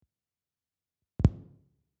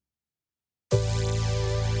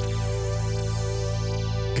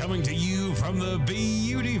From the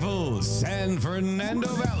beautiful San Fernando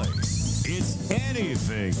Valley, it's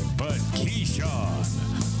Anything But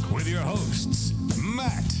Keyshawn with your hosts,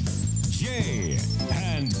 Matt, Jay,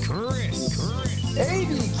 and Chris.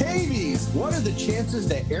 ABKBs, what are the chances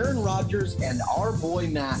that Aaron Rodgers and our boy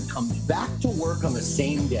Matt comes back to work on the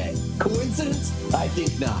same day? Coincidence? I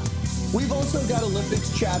think not. We've also got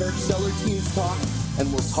Olympics chatter, stellar teams talk,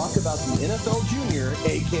 and we'll talk about the NFL Junior,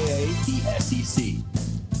 aka the SEC.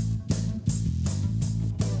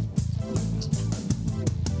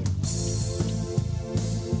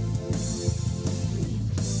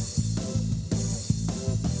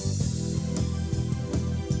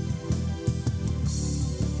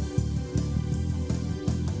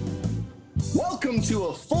 Welcome to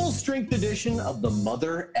a full-strength edition of the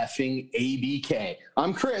mother effing ABK.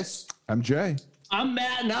 I'm Chris. I'm Jay. I'm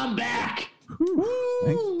Matt, and I'm back.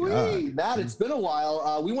 Woo-wee. Matt, it's been a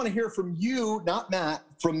while. We want to hear from you, not Matt,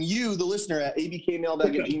 from you, the listener, at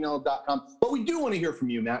abkmailbag@gmail.com. But we do want to hear from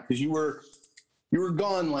you, Matt, because you were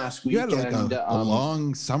gone last week. You had like a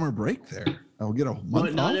long summer break there. I'll get a month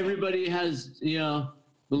But not off. everybody has, the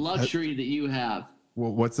luxury that you have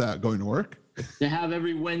Well, what's that? Going to work? to have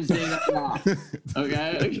every Wednesday night off.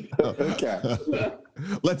 Okay. Okay.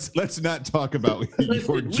 Let's not talk about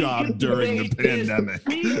your job during the pandemic.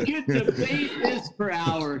 We could debate this for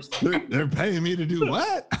hours. They're paying me to do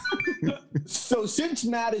what? So since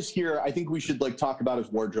Matt is here, I think we should talk about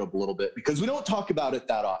his wardrobe a little bit because we don't talk about it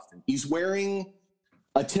that often. He's wearing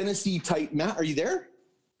a Tennessee Titan. Matt, are you there?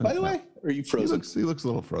 By the way, or are you frozen? He looks a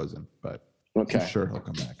little frozen, but okay. I'm sure he'll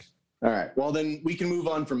come back. All right. Well, then we can move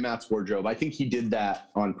on from Matt's wardrobe. I think he did that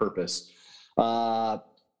on purpose.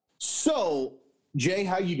 So, Jay,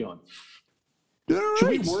 how you doing? Right. Should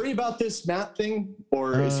we worry about this Matt thing,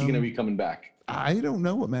 or is he going to be coming back? I don't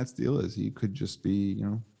know what Matt's deal is. He could just be,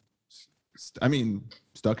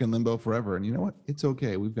 stuck in limbo forever. And you know what? It's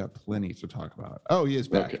okay. We've got plenty to talk about. Oh, he is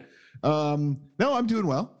back. Okay. No, I'm doing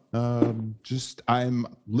well. I'm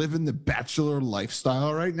living the bachelor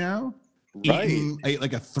lifestyle right now. Right. Ate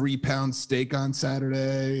like a 3-pound steak on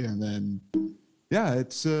Saturday, and then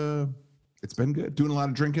it's been good. Doing a lot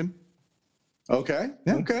of drinking. Okay.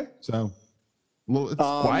 Yeah. Okay. So it's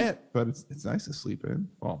quiet, but it's nice to sleep in.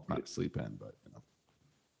 Well, not sleep in,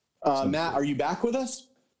 but Matt, are you back with us?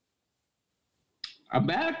 I'm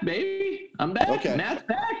back, baby. I'm back. Okay. Matt's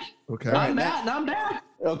back. okay. I'm Matt, and I'm back.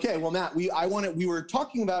 Okay. Well, Matt, we were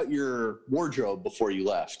talking about your wardrobe before you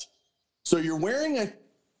left. So you're wearing a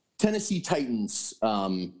Tennessee Titans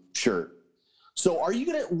shirt. So are you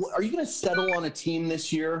gonna settle on a team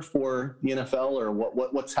this year for the NFL, or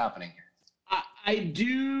what's happening here? I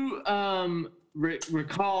do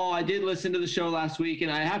recall I did listen to the show last week,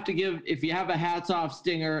 and I have to give, if you have a hats off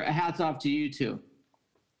stinger, a hats off to you too.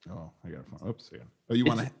 Oh, I got to. Oops. Yeah. Oh, you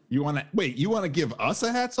want to give us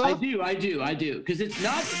a hats off? I do, because it's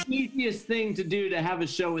not the easiest thing to do to have a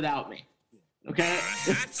show without me. Okay.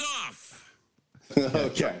 Hats off.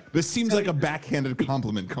 Okay. This seems like a backhanded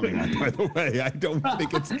compliment coming out, by the way. I don't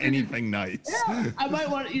think it's anything nice. Yeah, I might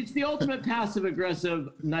want. It's the ultimate passive aggressive.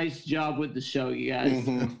 Nice job with the show, you guys.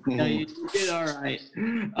 You did all right.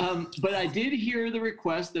 But I did hear the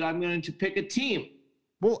request that I'm going to pick a team.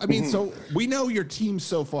 Well, so we know your teams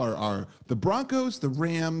so far are the Broncos, the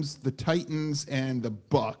Rams, the Titans, and the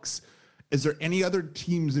Bucks. Is there any other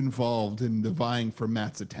teams involved in the vying for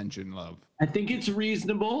Matt's attention, love? I think it's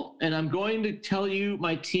reasonable, and I'm going to tell you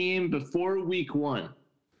my team before week 1.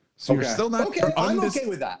 So you're still not okay. I'm okay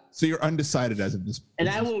with that. So you're undecided as of this. And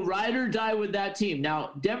I will ride or die with that team.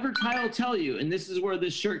 Now, Denver Ty will tell you, and this is where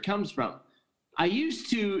this shirt comes from. I used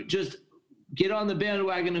to just get on the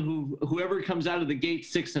bandwagon of whoever comes out of the gate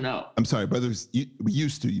 6-0. I'm sorry, brothers. We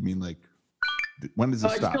used to. You mean when does it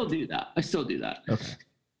stop? I still do that. Okay.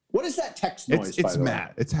 What is that text noise? It's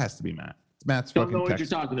Matt. It has to be Matt. It's Matt's Don't fucking know what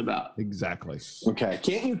text. you're talking about. Exactly. Okay.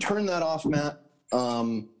 Can't you turn that off, Matt?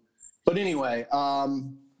 But anyway,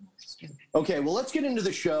 okay. Well, let's get into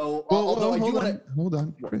the show. Hold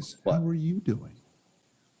on, Chris. What? How are you doing?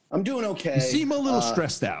 I'm doing okay. You seem a little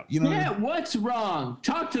stressed out. Yeah, what's wrong?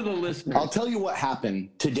 Talk to the listeners. I'll tell you what happened.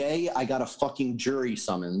 Today, I got a fucking jury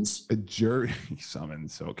summons. A jury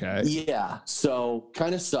summons. Okay. Yeah. So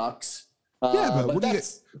kind of sucks. Yeah, but what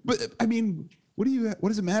that's, what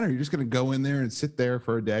does it matter? You're just going to go in there and sit there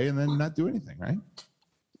for a day and then not do anything, right?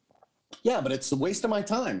 Yeah, but it's a waste of my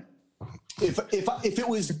time. If it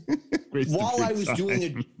was while I was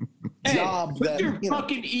doing a job put that your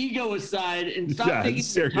fucking ego aside and stop thinking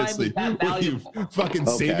seriously. your time is that valuable. Fucking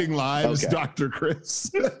saving lives, Okay. Dr. Chris.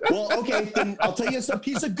 Well, okay, then I'll tell you a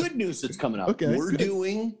piece of good news that's coming up. Okay, We're good.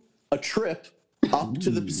 doing a trip up to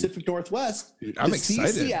the Pacific Northwest I'm to see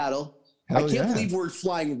excited. Seattle Hell I can't yeah. believe we're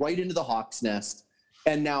flying right into the Hawks Nest.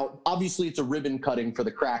 And now, obviously, it's a ribbon cutting for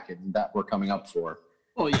the Kraken that we're coming up for.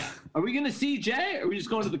 Oh, yeah. Are we going to see Jay, or are we just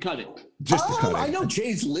going to the cutting? Just the cutting. I know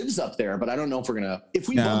Jays lives up there, but I don't know if we're going to. If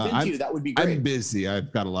we bump into you, that would be great. I'm busy.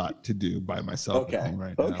 I've got a lot to do by myself at home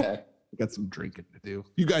right now. Okay. I got some drinking to do.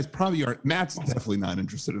 You guys probably aren't. Matt's definitely not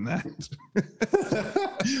interested in that.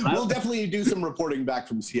 We'll definitely do some reporting back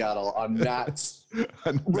from Seattle on Matt's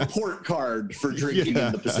report card for drinking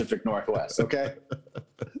in the Pacific Northwest. Okay.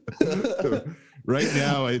 Right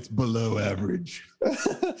now, it's below average.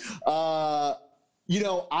 I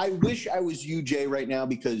wish I was you, Jay, right now,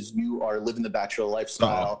 because you are living the bachelor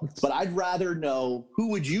lifestyle. But I'd rather know, who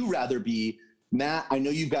would you rather be? Matt, I know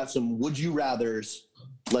you've got some would you rathers.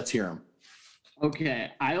 Let's hear them.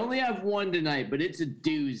 Okay. I only have one tonight, but it's a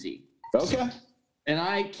doozy. Okay. And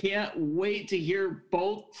I can't wait to hear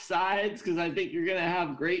both sides because I think you're going to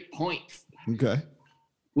have great points. Okay.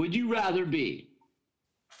 Would you rather be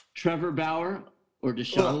Trevor Bauer or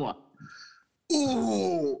Deshaun Watson?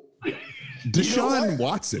 Ooh. Deshaun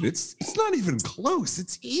Watson. It's not even close.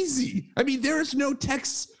 It's easy. I mean, there is no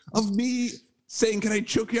text of me saying, "Can I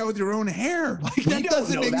choke you out with your own hair?" Like that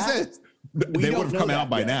doesn't exist. They would have come out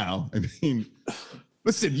by now. I mean,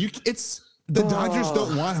 listen, it's the Dodgers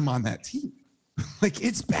don't want him on that team. Like,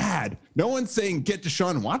 it's bad. No one's saying get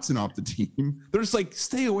Deshaun Watson off the team. They're just like,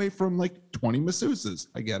 stay away from like 20 masseuses.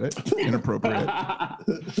 I get it. Inappropriate.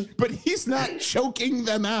 But he's not choking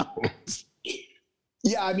them out.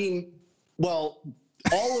 Yeah, I mean, well,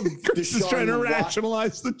 all of Chris is trying to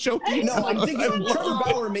rationalize the choking. No, I'm thinking Trevor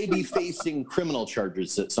Bauer may be facing criminal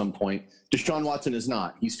charges at some point. Deshaun Watson is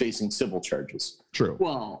not. He's facing civil charges. True.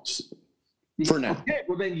 Well, for now. Okay,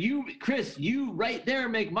 well then Chris, you right there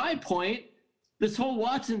make my point. This whole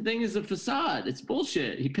Watson thing is a facade. It's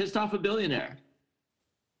bullshit. He pissed off a billionaire.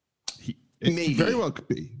 It very well could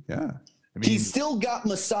be. Yeah. I mean, he's still got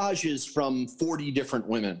massages from 40 different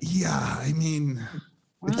women. Yeah, I mean,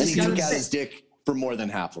 and he took out his dick for more than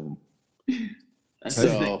half of them.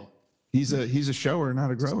 So he's a shower, not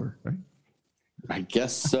a grower, right? I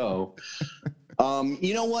guess so.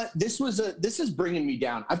 You know what? This is bringing me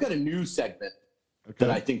down. I've got a new segment that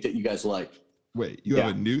I think that you guys like. Wait, you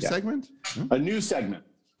have a new segment? A new segment.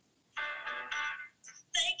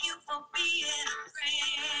 Thank you for being a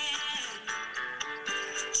friend.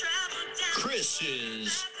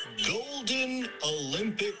 Chris's Golden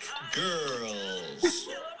Olympic Girls.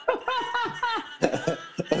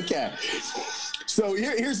 Okay. So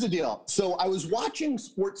here's the deal. So I was watching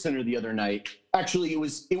SportsCenter the other night. Actually, it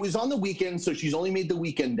was on the weekend, so she's only made the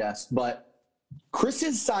weekend desk, but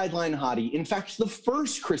Chris's sideline hottie, in fact, the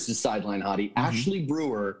first Chris's sideline hottie, Ashley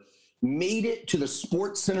Brewer, made it to the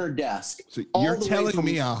SportsCenter desk. So you're telling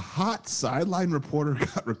me a hot sideline reporter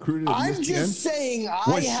got recruited? I'm just saying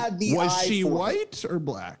Was she white or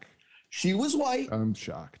black? She was white. I'm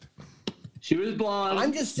shocked. She was blonde.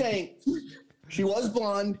 I'm just saying she was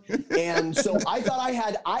blonde. And so I thought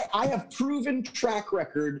I have proven track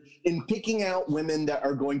record in picking out women that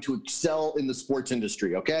are going to excel in the sports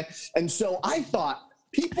industry. Okay. And so I thought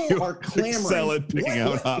people are clamoring. Excel at picking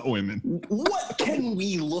out hot women. What can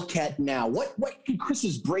we look at now? What can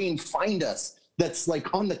Chris's brain find us that's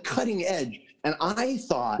like on the cutting edge? And I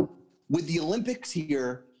thought with the Olympics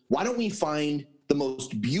here, why don't we find the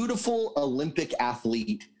most beautiful Olympic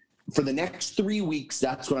athlete for the next 3 weeks?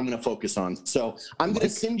 That's what I'm going to focus on. So I'm going to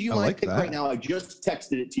send you my pick right now. I just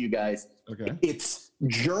texted it to you guys. Okay. It's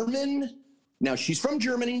German. Now, she's from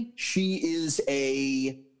Germany. She is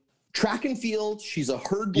a track and field. She's a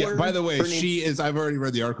hurdler. Yeah, by the way, I've already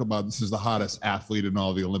read the article about this is the hottest athlete in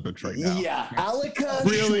all the Olympics right now. Yeah. Alika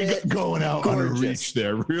really Schmidt, going out on a reach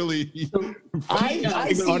there. Really.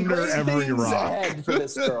 I see under great every things rock. ahead for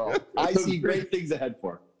this girl. I see great things ahead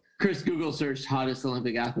for her. Chris Google searched hottest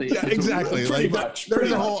Olympic athlete. Yeah, exactly. Pretty Like much, there's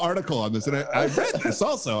pretty a whole much. article on this, and I read this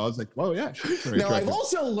also. I was like, "Whoa, yeah." She's very Now, I've attractive.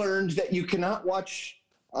 also learned that you cannot watch.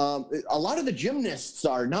 A lot of the gymnasts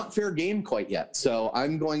are not fair game quite yet, so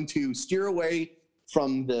I'm going to steer away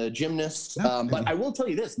from the gymnasts. But I will tell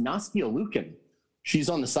you this: Nastia Lukin, she's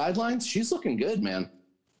on the sidelines. She's looking good, man.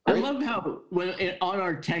 I love how on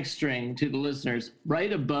our text string to the listeners,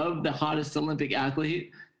 right above the hottest Olympic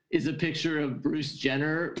athlete is a picture of Bruce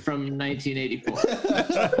Jenner from 1984.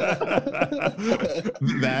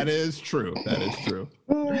 That is true. That is true.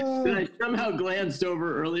 And I somehow glanced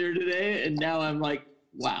over earlier today, and now I'm like,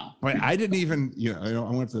 wow. I didn't even, I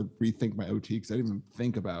want to rethink my OT because I didn't even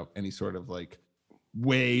think about any sort of like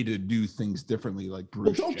way to do things differently, like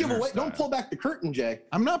Bruce. Well, don't give Jenner away. style. Don't pull back the curtain, Jay.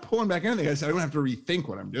 I'm not pulling back anything. I said I don't have to rethink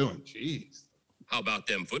what I'm doing. Jeez. How about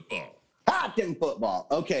them football? Talking football.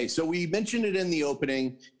 Okay, so we mentioned it in the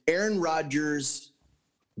opening. Aaron Rodgers,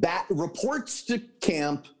 that reports to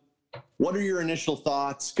camp. What are your initial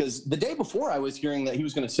thoughts? Because the day before I was hearing that he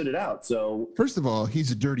was going to sit it out. So First of all,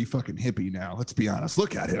 he's a dirty fucking hippie now. Let's be honest.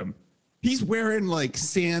 Look at him. He's wearing like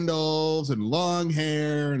sandals and long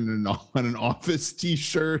hair and an office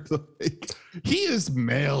t-shirt. Like, he is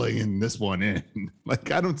mailing this one in.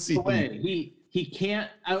 Like, I don't see him. Wait, he can't.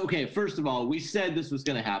 Okay, first of all, we said this was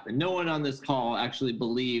going to happen. No one on this call actually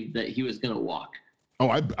believed that he was going to walk. Oh,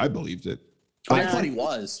 I believed it. I thought he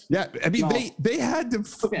was. Yeah, I mean, No. they had to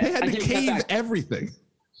Okay, I take that cave back. everything.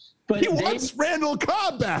 But He wants Randall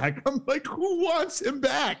Cobb back. I'm like, who wants him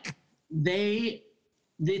back?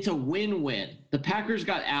 it's a win-win. The Packers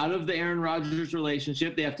got out of the Aaron Rodgers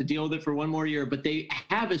relationship. They have to deal with it for one more year, but they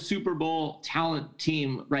have a Super Bowl talent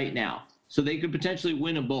team right now, so they could potentially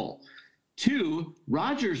win a bowl. 2,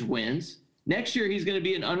 Rodgers wins. Next year, he's going to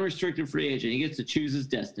be an unrestricted free agent. He gets to choose his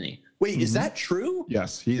destiny. Wait, is that true?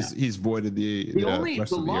 Yes, he's voided the The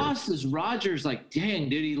rest of the year. loss is Rodgers. Like, dang,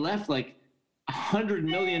 dude, he left like $100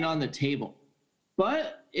 million on the table.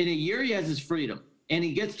 But in a year, he has his freedom, and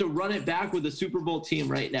he gets to run it back with a Super Bowl team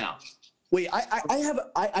right now. Wait,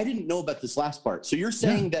 I didn't know about this last part. So you're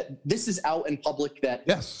saying that this is out in public that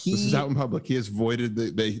Yes, this is out in public. He has voided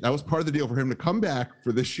that was part of the deal for him to come back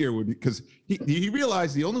for this year because he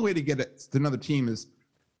realized the only way to get it to another team is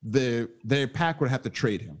the Pack would have to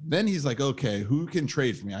trade him. Then he's like, okay, who can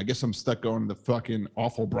trade for me? I guess I'm stuck going to the fucking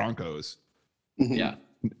awful Broncos. Yeah.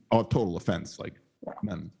 Oh, total offense. Like,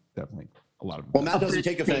 then definitely a lot of. Well, Matt doesn't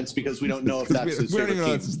take offense because we don't know if that's his we don't even know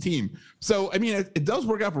favorite that's his team. team. So I mean, it does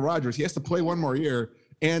work out for Rodgers. He has to play one more year,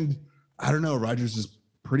 and I don't know. Rodgers is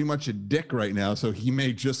pretty much a dick right now, so he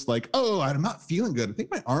may just like, oh, I'm not feeling good. I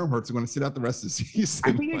think my arm hurts. I'm going to sit out the rest of the season.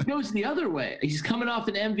 I think it goes the other way. He's coming off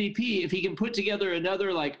an MVP. If he can put together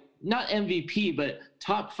another, like, not MVP, but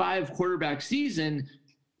top 5 quarterback season,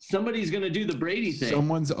 somebody's going to do the Brady thing.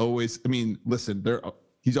 Someone's always. I mean, listen,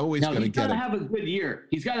 he's always Now, going to he's got get to it. have a good year.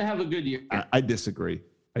 He's got to have a good year. I disagree.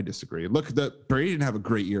 Look, Brady didn't have a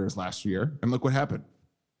great year as last year, and look what happened.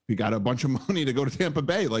 He got a bunch of money to go to Tampa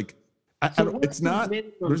Bay. Like, it's not.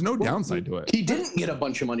 There's no downside to it. He didn't get a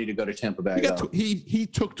bunch of money to go to Tampa Bay. He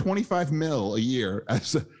took $25 million a year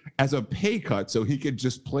as a pay cut so he could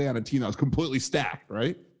just play on a team that was completely stacked,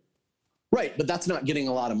 right? Right, but that's not getting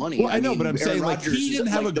a lot of money. Well, I know, but I'm Aaron saying, like, Rodgers he is, didn't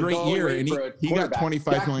have a the great going year, rate and for a he got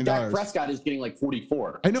quarterback. $25 million. Dak Prescott is getting like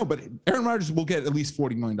 44. I know, but Aaron Rodgers will get at least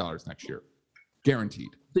 $40 million next year, guaranteed.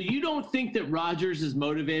 So you don't think that Rodgers is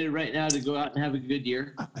motivated right now to go out and have a good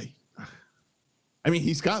year? I mean,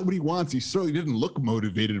 he's got what he wants. He certainly didn't look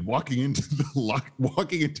motivated walking into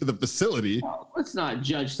the facility. Well, let's not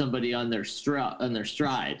judge somebody on their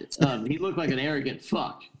stride. He looked like an arrogant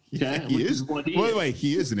fuck. Okay, He Which is. what he By is. the way,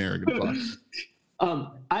 he is an arrogant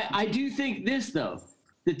fuck. I do think this, though.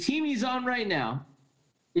 The team he's on right now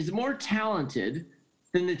is more talented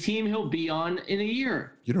than the team he'll be on in a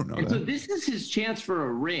year. You don't know And so that. this is his chance for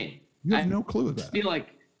a ring. You have I no clue of that. feel like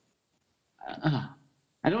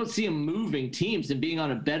I don't see him moving teams and being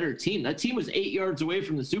on a better team. That team was 8 yards away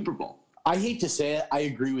from the Super Bowl. I hate to say it, I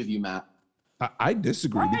agree with you, Matt. I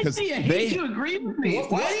disagree because I hate to agree with me.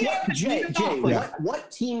 Jay, Yeah.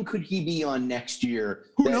 what team could he be on next year?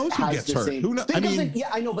 Who that knows who has gets the hurt? same- Who know- Think I of mean, yeah,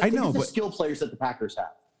 I know, but I think know, of the but- skill players that the Packers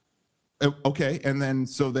have. Okay, and then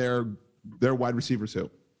so they're wide receivers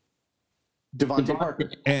who? Devontae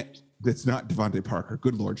Parker. And it's not Devontae Parker.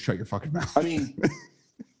 Good Lord, shut your fucking mouth. I mean,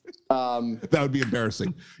 That would be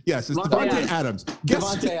embarrassing. Yes, it's Devontae Devontae Adams.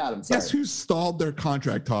 Devontae Adams, Guess sorry. who stalled their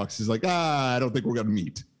contract talks? He's like, I don't think we're gonna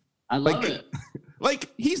meet. I love Like- it.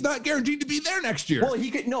 Like, he's not guaranteed to be there next year.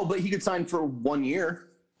 well, but he could sign for 1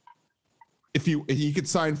 year. If he could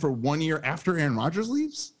sign for 1 year after Aaron Rodgers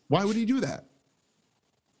leaves, why would he do that?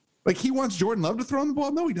 Like, he wants Jordan Love to throw him the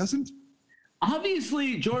ball? No, he doesn't.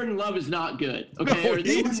 Obviously, Jordan Love is not good. Okay, No, Or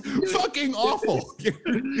they he's wouldn't do it. fucking awful.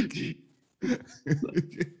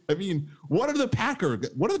 I mean, what are the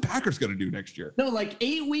Packers going to do next year? No, like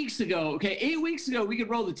 8 weeks ago. Okay, 8 weeks ago, we could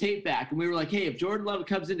roll the tape back, and we were like, "Hey, if Jordan Love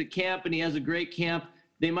comes into camp and he has a great camp,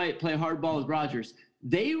 they might play hardball with Rodgers."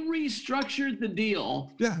 They restructured the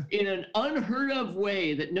deal Yeah. in an unheard of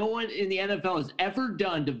way that no one in the NFL has ever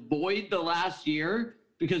done to void the last year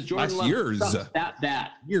because Jordan Last Love years. sucks that bad.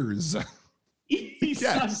 Years. He Yes.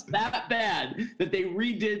 sucks that bad that they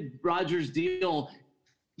redid Rodgers' deal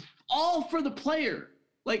all for the player.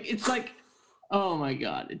 Like, it's like, oh my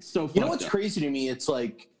God, it's so fucked You know what's up. crazy to me? It's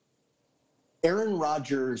like Aaron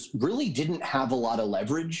Rodgers really didn't have a lot of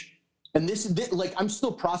leverage. And this like, I'm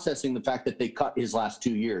still processing the fact that they cut his last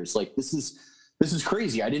 2 years. Like, this is This is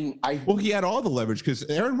crazy. Well, he had all the leverage because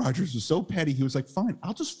Aaron Rodgers was so petty. He was like, fine,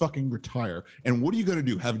 I'll just fucking retire. And what are you going to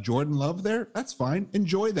do? Have Jordan Love there? That's fine.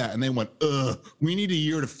 Enjoy that. And they went, we need a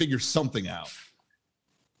year to figure something out.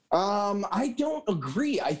 I don't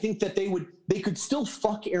agree. I think that they could still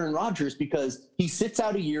fuck Aaron Rodgers because he sits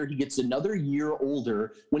out a year, he gets another year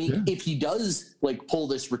older. If he does like pull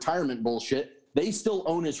this retirement bullshit, they still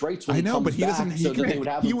own his rights when he comes but he back, doesn't. so that they would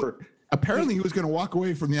have him for. Apparently, he was going to walk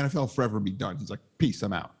away from the NFL forever and be done. He's like, peace,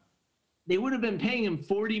 I'm out. They would have been paying him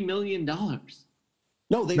 $40 million.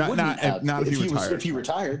 No, they wouldn't have. Not if he retired. If he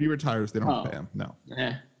retired. If he retires, they don't pay him. No.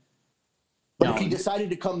 But if he decided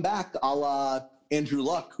to come back, a la Andrew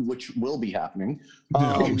Luck, which will be happening.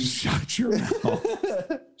 Shut your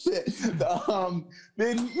mouth.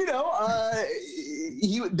 Then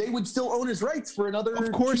they would still own his rights for another.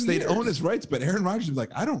 Of course, 2 they'd years. own his rights, but Aaron Rodgers is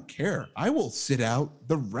like, I don't care. I will sit out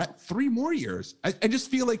the 3 more years. I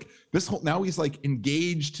just feel like now he's like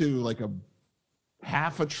engaged to like a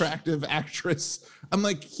half attractive actress. I'm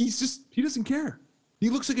like, he doesn't care. He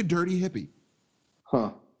looks like a dirty hippie.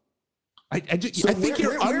 Huh. I think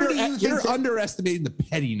you're underestimating the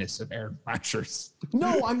pettiness of Aaron Rodgers.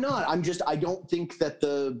 No, I'm not. I don't think that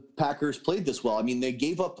the Packers played this well. I mean, they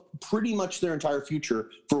gave up pretty much their entire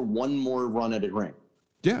future for one more run at a ring.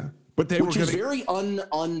 Yeah, but which is very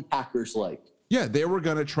un-Packers like. Yeah, they were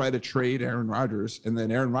going to try to trade Aaron Rodgers, and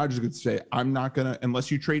then Aaron Rodgers could say, I'm not going to, unless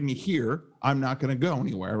you trade me here, I'm not going to go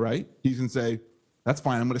anywhere, right? He's going to say, that's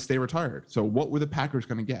fine, I'm going to stay retired. So what were the Packers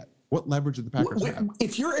going to get? What leverage did the Packers have?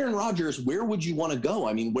 If you're Aaron Rodgers, where would you want to go?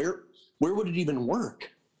 I mean, where would it even work?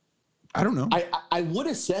 I don't know. I would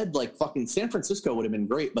have said like fucking San Francisco would have been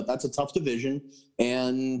great, but that's a tough division.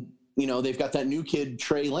 And, they've got that new kid,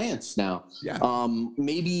 Trey Lance now. Yeah.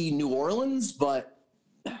 Maybe New Orleans, but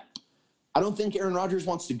I don't think Aaron Rodgers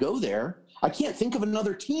wants to go there. I can't think of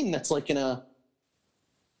another team that's like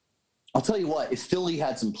I'll tell you what, if Philly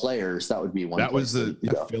had some players, that would be one. That was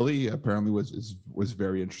Philly apparently was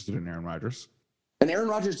very interested in Aaron Rodgers. And Aaron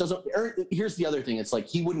Rodgers doesn't. Here's the other thing: it's like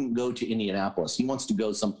he wouldn't go to Indianapolis. He wants to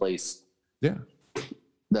go someplace. Yeah.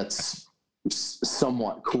 That's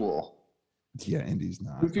somewhat cool. Yeah, Indy's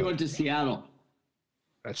not. What if he went to Seattle?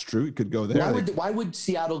 That's true. He could go there. Why would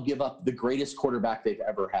Seattle give up the greatest quarterback they've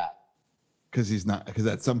ever had? Because he's not. Because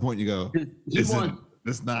at some point you go, this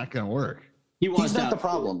is not going to work. He's not the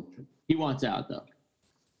problem. He wants out, though.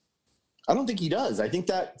 I don't think he does. I think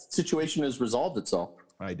that situation has resolved itself.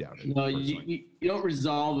 I doubt it. No, you don't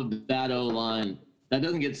resolve a bad O-line. That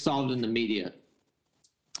doesn't get solved in the media.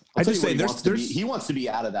 I just say he wants to be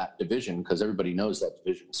out of that division because everybody knows that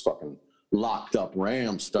division is fucking locked up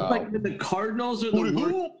Ram style. Like the Cardinals are the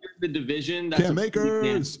worst in the division. That's Cam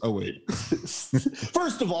Akers. Oh wait.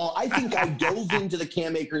 First of all, I think I dove into the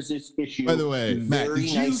Cam Akers issue. By the way, Matt,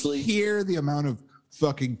 did nicely. you hear the amount of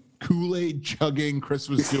fucking Kool-Aid chugging Chris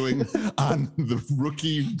was doing on the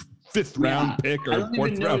rookie 5th round pick or 4th round pick? I don't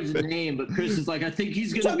even know his name, but Chris is like, I think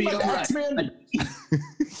he's going to be all right. X-Man? You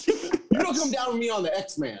don't come down with me on the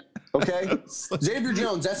X-Man, okay? Xavier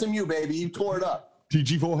Jones, SMU, baby. You tore it up.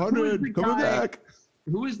 TG400 coming back.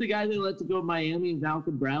 Who is the guy they let to go to Miami?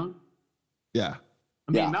 Malcolm Brown? Yeah.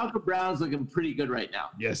 I mean, Malcolm Brown's looking pretty good right now.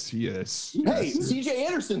 Yes, he is. Hey, C.J.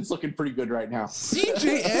 Anderson's looking pretty good right now.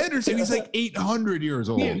 C.J. Anderson, he's like 800 years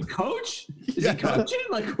old. He coach? Is he coaching?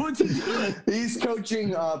 Like, what's he doing? He's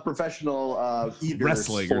coaching professional eaters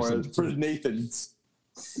wrestling for Nathan's.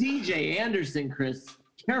 C.J. Anderson, Chris.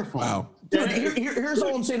 Careful. Wow. Dude, here's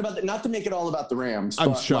all I'm saying about that. Not to make it all about the Rams.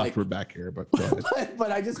 I'm shocked we're back here, but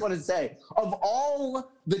but I just want to say, of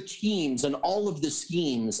all the teams and all of the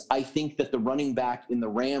schemes, I think that the running back in the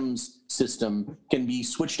Rams system can be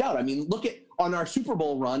switched out. I mean, look at on our Super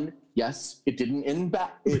Bowl run. Yes, it didn't end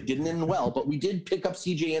well, but we did pick up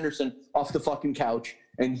C.J. Anderson off the fucking couch,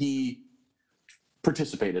 and he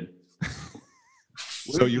participated.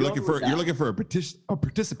 So you're looking for a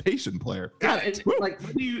participation player. Yeah, like,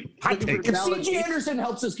 if C.J. Anderson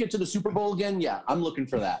helps us get to the Super Bowl again, yeah, I'm looking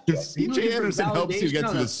for that. If C.J. Anderson helps you get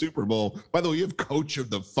to the Super Bowl, by the way, you have coach of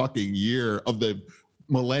the fucking year of the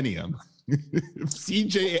millennium.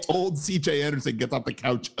 If old C.J. Anderson gets off the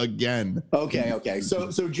couch again. Okay. So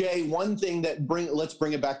Jay, one thing let's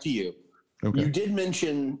bring it back to you. Okay. You did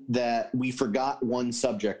mention that we forgot one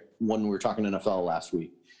subject when we were talking NFL last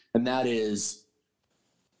week, and that is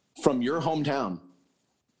from your hometown,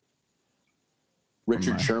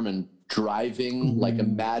 Richard Sherman driving like a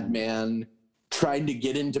madman, trying to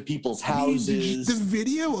get into people's houses. The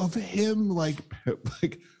video of him like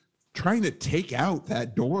trying to take out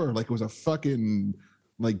that door like it was a fucking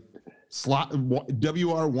like slot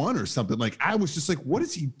WR1 or something. Like I was just like, what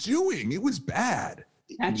is he doing? It was bad.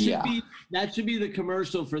 That should be the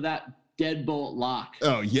commercial for that deadbolt lock.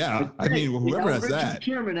 Oh yeah, I mean, whoever has Richard that.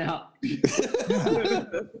 Sherman out.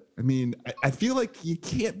 I mean, I feel like you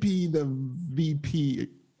can't be the VP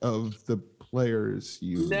of the players.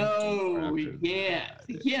 No, you can't.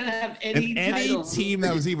 You can't have any And any title. team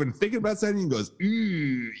that was even thinking about signing goes,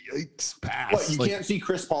 ooh, yikes, pass. What, you Like, can't see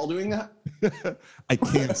Chris Paul doing that? I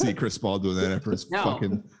can't see Chris Paul doing that after his No.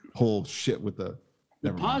 fucking whole shit with the. The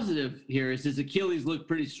never mind. positive here is his Achilles looked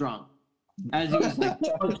pretty strong. As he was like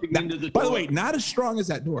punching into the By the door. way, not as strong as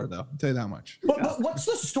that door, though. I'll tell you that much. But what's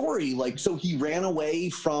the story? Like, so he ran away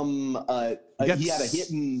from, got he had a hit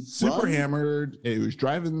and super run? hammered. He was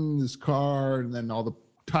driving his car, and then all the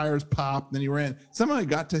tires popped. And then he ran. Somehow he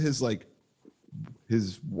got to his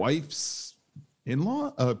wife's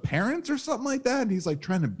in-law, parents or something like that. And he's like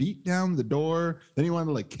trying to beat down the door. Then he wanted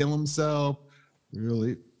to like kill himself.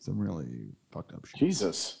 Some really fucked up shit.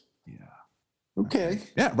 Jesus. Yeah. Okay.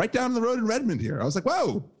 Yeah, right down the road in Redmond here. I was like,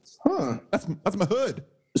 whoa, Huh. that's my hood.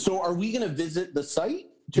 So are we going to visit the site?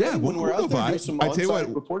 Yeah, when we're we'll out there, go do by. some I tell you on-site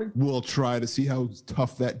what, reporting? we'll try to see how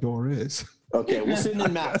tough that door is. Okay, we'll send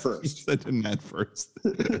in Matt first. Send in Matt first.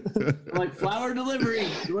 Like flower delivery.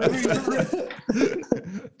 Delivery.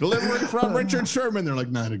 Delivering from Richard Sherman. They're like,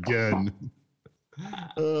 not again.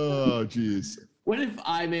 Oh, jeez. What if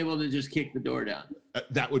I'm able to just kick the door down?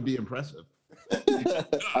 That would be impressive.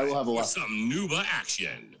 I will have a With lot. some Nuba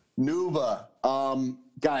action. Nuba.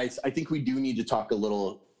 Guys, I think we do need to talk a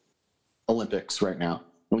little Olympics right now.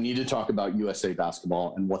 We need to talk about USA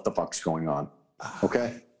basketball and what the fuck's going on.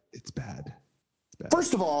 Okay? It's bad.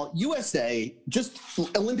 First of all, USA, just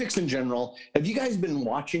Olympics in general. Have you guys been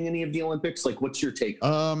watching any of the Olympics? Like, what's your take?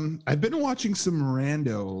 I've been watching some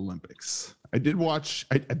rando Olympics. I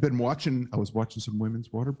was watching some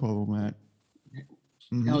women's water polo, Matt.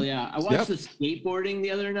 Mhm. Hell yeah. I watched Yep. the skateboarding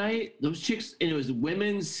the other night. Those chicks, and it was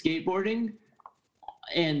women's skateboarding,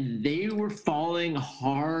 and they were falling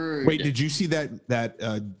hard. Wait, did you see that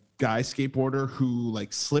guy skateboarder who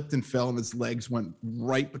like slipped and fell and his legs went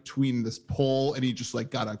right between this pole and he just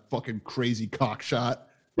like got a fucking crazy cock shot?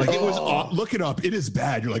 Like it was look it up. It is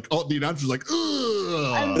bad. You're like, oh, the announcer's like,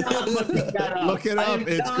 I'm ugh. not looking that up. Look it up. I'm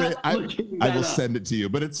It's not great. looking I that will up. send it to you.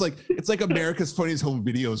 But it's like America's Funniest Home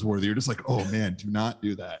Videos worthy. You're just like, oh man, do not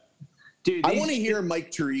do that. Dude, I these- want to hear Mike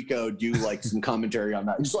Tirico do like some commentary on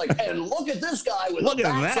that. He's like, and look at this guy with Look a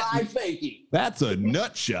at that. backside fakie. That's a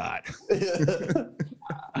nut shot.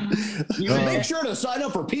 Make sure to sign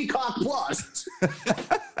up for Peacock Plus.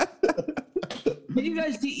 Did you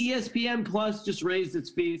guys see ESPN Plus just raised its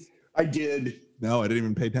fees? I did. No, I didn't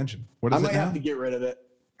even pay attention. What I is it might now? have to get rid of it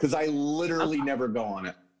because I literally never go on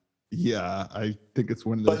it. Yeah, I think it's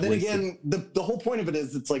one of those. But then wasted- again, the whole point of it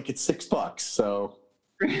is it's $6. So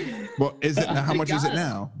well, is it how They much is got it it.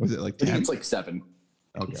 now? Was it like I think 10? it's like $7.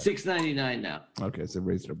 Okay, $6.99 now. okay, so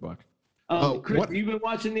raised it $1. Chris, what- you been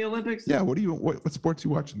watching the Olympics? Yeah, what sports you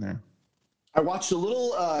watching there? I watched a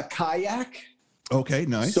little kayak. Okay,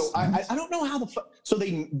 nice. So nice. I don't know how so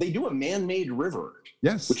they do a man-made river,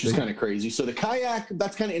 yes, which is they- kind of crazy. So the kayak,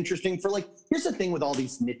 that's kind of interesting for like, here's the thing with all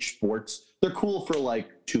these niche sports. They're cool for like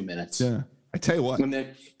 2 minutes. yeah. I tell you what, And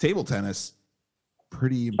then table tennis,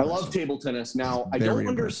 pretty. I Impressive. love table tennis. Now, I Very don't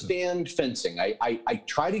impressive. understand fencing. I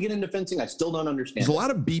try to get into fencing. I still don't understand. There's a it.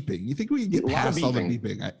 lot of beeping. You think we can get A lot of past all the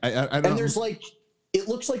beeping? I don't. And there's like, it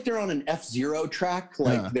looks like they're on an F-Zero track.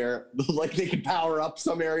 Like Yeah. they're like they can power up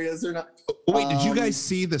some areas or not. Wait, did you um, guys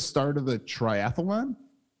see the start of the triathlon?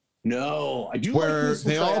 No, I do. Where like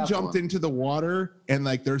they all jumped into the water and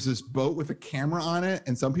like there's this boat with a camera on it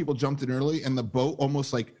and some people jumped in early and the boat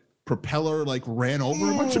almost like propeller like ran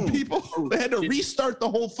over a bunch of people. They had to restart the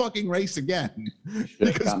whole fucking race again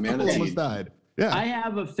because got people manatee. almost died. Yeah, I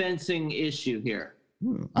have a fencing issue here.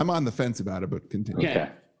 I'm on the fence about it, but continue. Okay.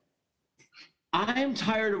 I'm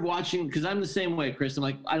tired of watching because I'm the same way, Chris. I'm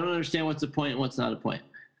like, I don't understand what's the point and what's not a point.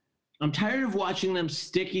 I'm tired of watching them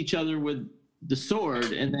stick each other with the sword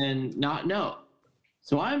and then not know.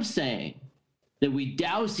 So I'm saying that we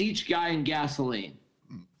douse each guy in gasoline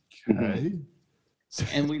Okay.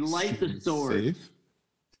 and we light the sword. Safe.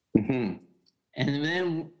 Mhm. And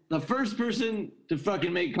then the first person to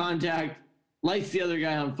fucking make contact lights the other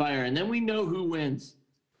guy on fire. And then we know who wins.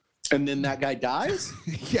 And then that guy dies.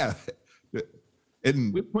 Yeah.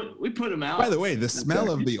 And We put him out. by the way, the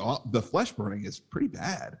smell of the flesh burning is pretty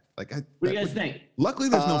bad. Like, what do you guys think? luckily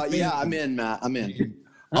there's no. Yeah, fan. I'm in, Matt. I'm in.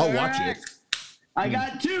 I'll All watch right. it. I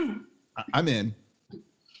got two. I'm in.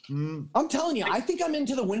 I'm telling you, I think I'm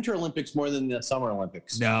into the Winter Olympics more than the Summer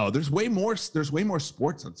Olympics. No, there's way more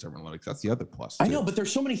sports on Summer Olympics. That's the other plus. I too. know, but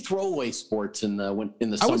there's so many throwaway sports in the Summer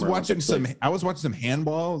I was watching Olympics. I was watching some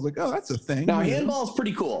handball. I was like, oh, that's a thing. Now, handball is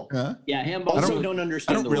pretty cool. Huh? Yeah, handball. Also, I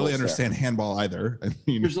understand. don't the really rules there. understand handball either. I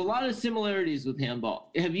mean, There's a lot of similarities with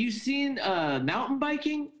handball. Have you seen mountain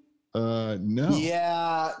biking? no.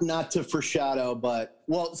 Yeah, not to foreshadow, but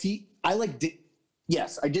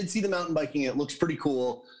yes, I did see the mountain biking. It looks pretty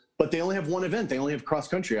cool, but they only have one event. They only have cross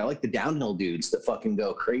country. I like the downhill dudes that fucking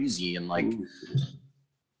go crazy and like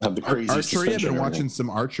have the crazy Archery. I've suspension been and watching everything. some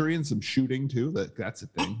archery and some shooting too. That's a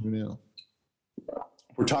thing. Who knew?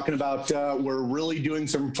 We're talking about we're really doing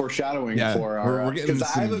some foreshadowing Yeah, for our we're getting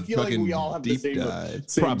because I have a some feeling we fucking all have the deep dive.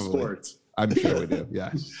 same Probably. sports. I'm sure we do.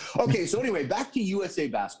 Yeah. Okay, so anyway, back to USA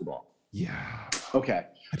basketball. Yeah. Okay,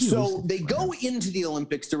 do you lose so to they go into the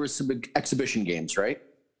Olympics. There was some exhibition games, right?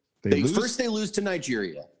 They lose. First they lose to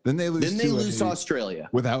Nigeria, Then they lose. then they lose to Australia.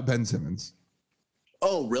 without Ben Simmons.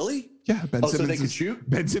 Oh, really? Yeah, Ben Oh, so Simmons they could is, shoot?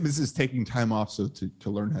 Ben Simmons is taking time off to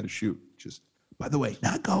learn how to shoot. Just by the way,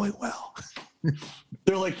 not going well.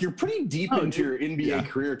 They're like, you're pretty deep into your NBA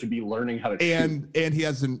career to be learning how to shoot. And he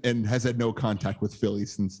hasn't and has had no contact with Philly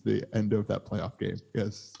since the end of that playoff game.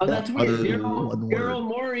 Yes. Oh, that's weird. Uttered one word. Daryl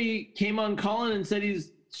Morey came on Colin and said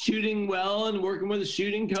he's shooting well and working with a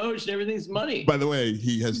shooting coach and everything's money. By the way,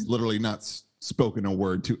 he has literally not spoken a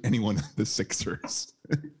word to anyone of the Sixers.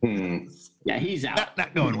 Yeah, he's out.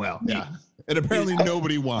 Not going well. Yeah. And apparently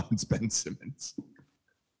nobody wants Ben Simmons.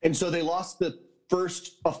 And so they lost the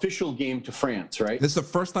first official game to France, right? This is the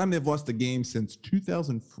first time they've lost a game since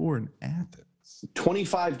 2004 in Athens.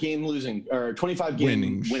 25 game winning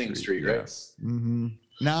streak, right? Yes.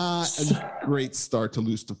 Not a great start to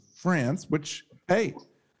lose to France, which, hey,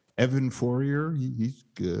 Evan Fourier, he's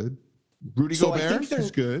good. Rudy So I think Gobert, they're-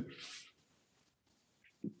 he's good.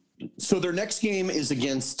 So their next game is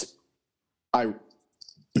against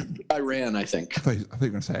Iran, I think. I thought you were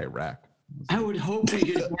going to say Iraq. I would hope we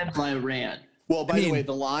get hit by Iran. Well, by I the mean- way,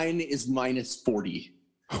 the line is -40.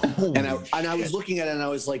 Holy And I was shit. looking at it and I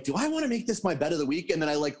was like, do I want to make this my bet of the week? And then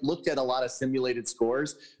I looked at a lot of simulated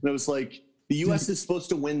scores and I was like, the US is supposed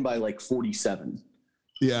to win by 47.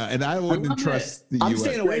 Yeah, and I wouldn't love trust the I'm US.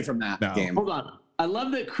 staying away from that No. game. Hold on. I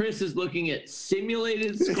love that Chris is looking at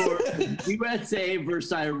simulated scores USA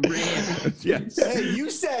versus Iran. Yes.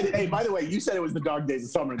 Hey, by the way, you said it was the dog days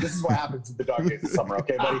of summer. This is what happens in the dog days of summer,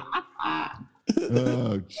 okay, buddy?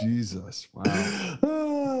 Oh, Jesus. Wow.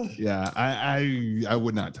 Yeah, I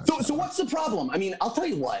would not touch that. So what's the problem? I mean, I'll tell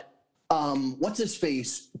you what. What's his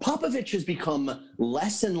face? Popovich has become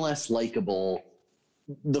less and less likable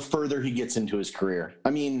the further he gets into his career.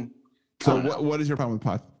 I mean, So I don't know. what is your problem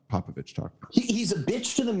with Popovich talk? He's a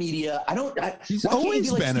bitch to the media. He's why can't he always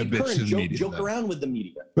be like been a Steve Kerr bitch and to the media, Joke though. around with the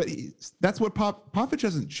media. But that's what Popovich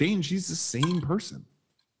hasn't changed. He's the same person.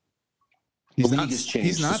 The league has changed.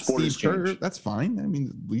 He's The not sport has Steve Kerr. changed. That's fine. I mean,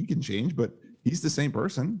 the league can change, but he's the same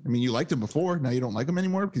person. I mean, you liked him before. Now you don't like him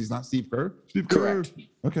anymore because he's not Steve Kerr. Steve Kerr. Correct.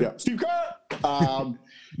 Okay. Yeah, Steve Kerr.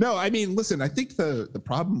 No, I mean, listen, I think the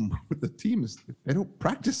problem with the team is they don't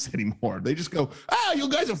practice anymore. They just go, you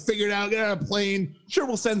guys will figure it out. Get on a plane. Sure,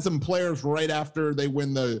 we'll send some players right after they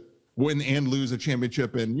win and lose a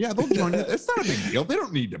championship. And yeah, they'll join you. It's not a big deal. They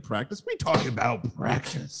don't need to practice. We talk about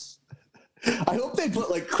practice. I hope they put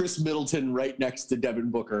like Chris Middleton right next to Devin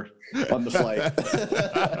Booker on the flight.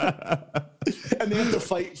 And they have to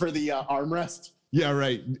fight for the armrest. Yeah,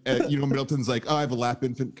 right. Middleton's like, I have a lap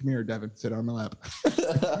infant. Come here, Devin. Sit on the lap.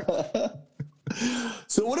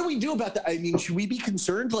 So what do we do about that? I mean, should we be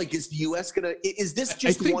concerned? Like, is the U.S. is this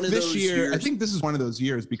just one of those years? I think this is one of those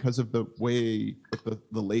years because of the way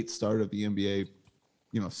the late start of the NBA,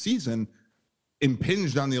 season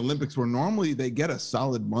impinged on the Olympics, where normally they get a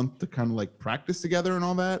solid month to kind of like practice together and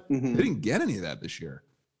all that. Mhm. They didn't get any of that this year.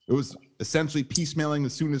 It was essentially piecemealing.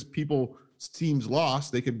 As soon as teams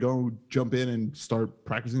lost, they could go jump in and start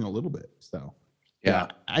practicing a little bit. So Yeah.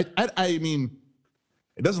 I mean,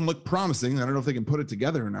 it doesn't look promising. I don't know if they can put it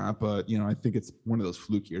together or not, but I think it's one of those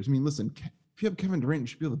fluke years. I mean, listen, if you have Kevin Durant, you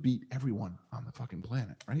should be able to beat everyone on the fucking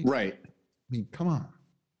planet, right? Right. I mean, come on.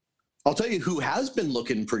 I'll tell you who has been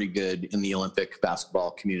looking pretty good in the Olympic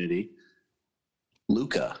basketball community.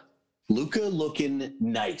 Luka. Luka looking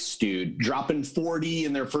nice, dude. Dropping 40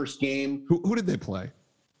 in their first game. Who did they play?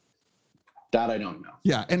 That I don't know.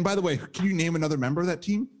 Yeah, and by the way, can you name another member of that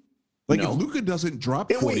team? Like No. if Luka doesn't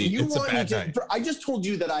drop 40, Wait, you it's a want me bad to? night. I just told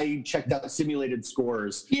you that I checked out simulated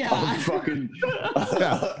scores Yeah. of fucking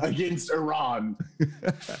against Iran.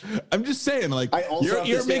 I'm just saying, like I also have to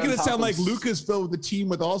you're stay making on it top sound of like Luka's filled the team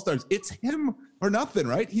with all-stars. It's him or nothing,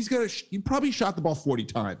 right? He probably shot the ball 40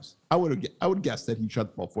 times. I would guess that he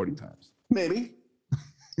shot the ball 40 times. Maybe.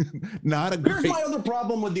 Not a Here's great. my other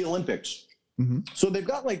problem with the Olympics. Mhm. So they've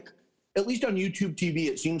got like, at least on YouTube TV,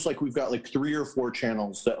 it seems like we've got like 3 or 4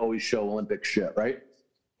 channels that always show Olympic shit, right?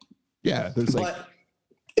 Yeah, there's like.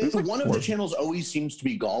 But one of 4. the channels always seems to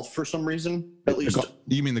be golf for some reason. At least,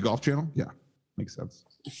 You mean the golf channel? Yeah, makes sense.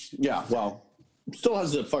 yeah. Well, still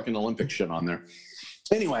has the fucking Olympic shit on there.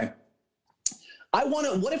 Anyway,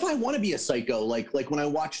 what if I want to be a psycho? Like when I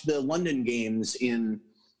watch the London games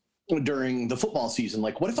during the football season.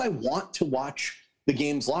 Like, what if I want to watch the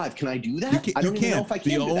games live? Can I do that? I don't even know if I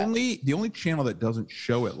can do that. The only channel that doesn't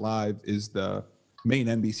show it live is the main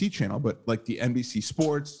NBC channel, but like the NBC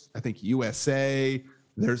Sports, I think USA,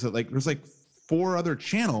 there's like 4 other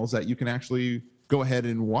channels that you can actually go ahead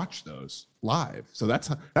and watch those live. So that's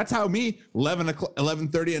how me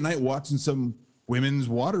 11:30 at night watching some women's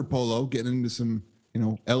water polo, getting into some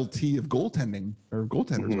LT of goaltending or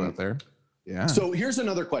goaltenders out there. Yeah. So here's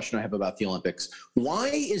another question I have about the Olympics. Why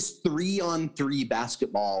is 3-on-3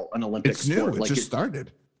 basketball an Olympic it's new. sport? It just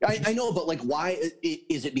started. I know, but like, why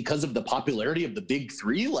is it because of the popularity of the big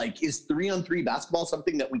 3? Like, is 3-on-3 basketball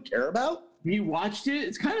something that we care about? You watched it?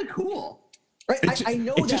 It's kind of cool. I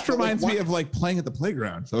know It that, just but, like, reminds me of like playing at the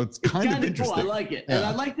playground. So it's kind of Kinda interesting. cool. I like it. Yeah. And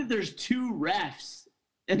I like that there's 2 refs.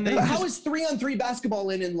 And they But how just, is 3-on-3 basketball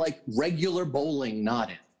in like regular bowling not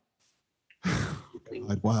in?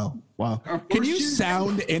 God, wow. Our Can you horseshoes-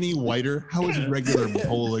 sound any whiter? How is regular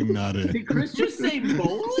bowling not in? Did Chris just say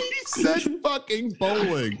bowling? He said fucking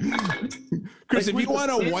bowling. Chris, if Like you with want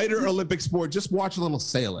the a fin- whiter Olympic sport, just watch a little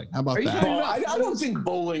sailing. How about Are you that? talking Oh, about- I don't think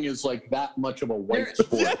bowling is like that much of a white There-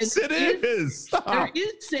 sport. Yes, it is. There Stop.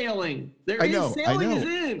 is sailing. There I is know. sailing is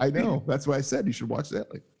in. I know. That's why I said you should watch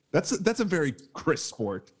sailing. That's a very Chris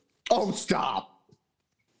sport. Oh, stop.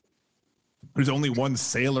 There's only one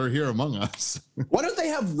sailor here among us. Why don't they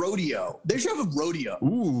have rodeo? They should have a rodeo.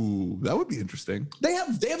 Ooh, that would be interesting. They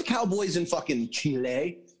have cowboys in fucking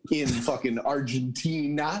Chile, in fucking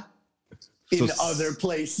Argentina, in So other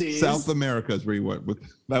places. South America is where you went with.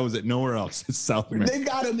 That was it. Nowhere else. It's South America. They've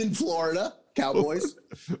got them in Florida, cowboys.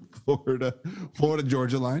 Florida,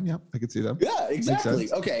 Georgia line. Yep, I could see them. Yeah, exactly.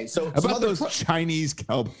 sense. Okay, so How some about other those Chinese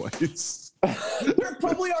cowboys? there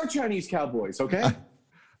probably are Chinese cowboys. Okay.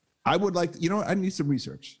 I would like. I need some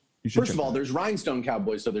research. You should First of check all, that out. there's rhinestone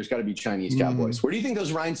cowboys, so there's got to be Chinese cowboys. Where do you think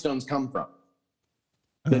those rhinestones come from?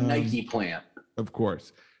 The Nike plant. Of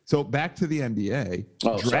course. So back to the NBA.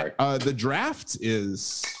 Oh, sorry. The draft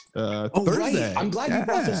is Oh, Thursday. right. I'm glad you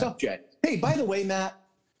brought this Yeah. up, Jay. Hey, by the way, Matt,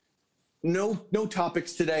 no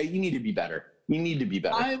topics today. You need to be better. You need to be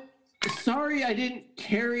better. I'm sorry I didn't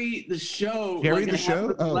carry the show. Carry like the I have show?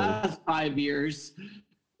 for the Oh. last 5 years.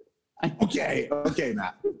 Okay,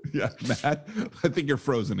 Matt. Yeah, Matt. I think you're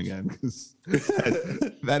frozen again because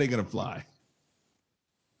that ain't gonna fly.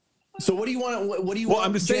 So what do you want? What do you Well, want?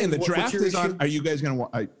 I'm just Jay, saying the what's draft your is on. issue? Are you guys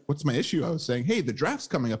gonna? What's my issue? I was saying, hey, the draft's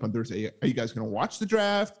coming up on Thursday. Are you guys gonna watch the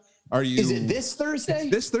draft? Are you? Is it this Thursday?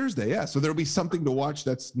 This Thursday? Yeah. So there'll be something to watch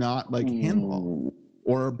that's not like handball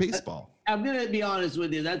or baseball. I'm going to be honest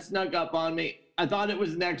with you. That snuck up on me. I thought it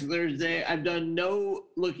was next Thursday. I've done no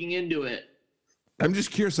looking into it. I'm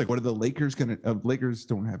just curious, like, what are the Lakers gonna? Lakers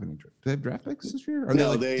don't have any. Do they have draft picks this year? Or are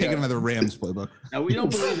No, they they, taking uh, another Rams playbook? Now, we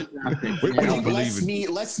don't believe in draft picks. We I don't think believe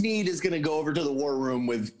in. Les Snead is going to go over to the war room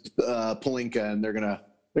with Pelinka, and they're gonna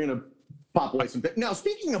pop away some. Now,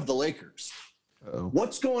 speaking of the Lakers, Oh,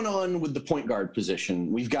 what's going on with the point guard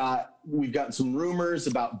position? We've got some rumors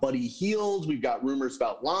about Buddy Hield. We've got rumors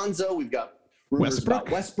about Lonzo. We've got rumors about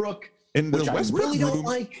Westbrook, And which the I Westbrook really don't rumor,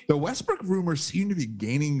 like. the Westbrook rumors seem to be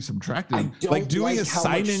gaining some traction. I don't Like doing like a how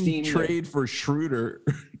much sign-in steam trade for Schroeder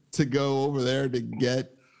to go over there to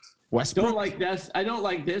get Westbrook. Don't like this. I don't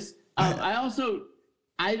like this.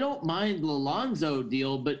 I don't mind the Lonzo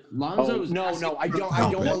deal, but Oh, Lonzo's no, asking I for- don't.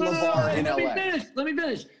 I don't want LeVar in Let me LA. finish. Let me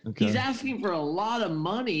finish. Okay. He's asking for a lot of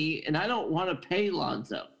money, and I don't want to pay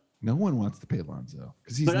Lonzo. No one wants to pay Lonzo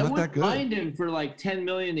because he's But I not that wouldn't good. mind him for like $10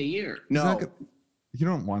 million a year. He's not No, good. You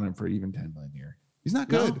don't want him for even 10 million a year. He's not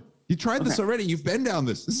No? good. You tried this Okay. already. You've been down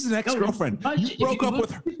this. This is an ex-girlfriend. but You if broke you up look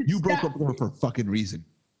with her. at the You broke stat- up with her for a fucking reason.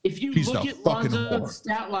 If you He's look a at fucking Lonzo's whore.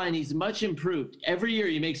 stat line, he's much improved. Every year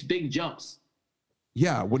he makes big jumps.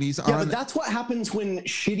 Yeah, when he's Yeah, on, but that's what happens when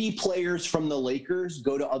shitty players from the Lakers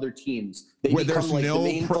go to other teams. They where become there's like no the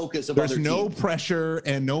main focus of there's other no teams. pressure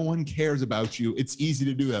and no one cares about you. It's easy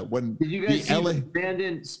to do that. When Did you guys the see LA,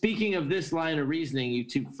 Brandon? Speaking of this line of reasoning, you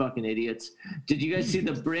two fucking idiots. Did you guys see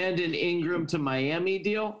the Brandon Ingram to Miami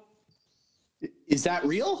deal? Is that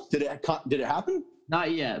real? Did it happen?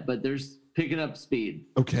 Not yet, but there's picking up speed.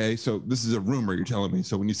 okay, so this is a rumor you're telling me.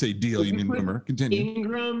 So when you say deal, you mean rumor. Continue.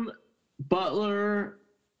 Ingram, Butler,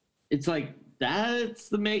 it's like that's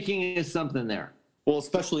the making of something there. Well,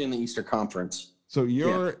 especially in the Eastern Conference. So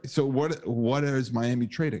so what is Miami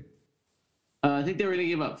trading? I think they were going to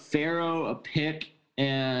give up Pharaoh, a pick,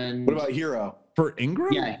 and What about Hero? For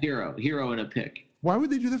Ingram? yeah, Hero, and a pick. Why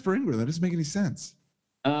would they do that for Ingram? That doesn't make any sense.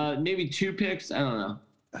 Maybe 2 picks. I don't know.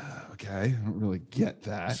 Okay, I don't really get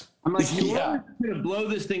that. I'm like, New Yeah. Orleans is going to blow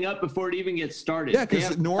this thing up before it even gets started. Yeah, They 'cause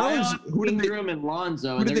have New Orleans- Zion, who did they- Ingram and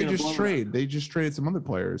Lonzo. Who and did they're they gonna just blow them trade? up. They just traded some other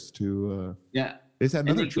players to. Yeah. They just had And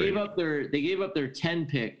another they trade. gave up their 10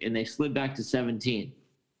 pick and they slid back to 17.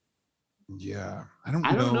 Yeah, I don't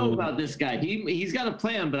know about this guy. He's got a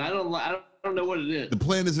plan, but I don't know what it is. The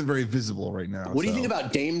plan isn't very visible right now. What do you so think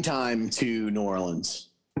about Dame time to New Orleans?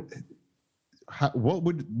 what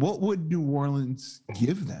would New Orleans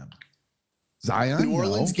give them? Zion? New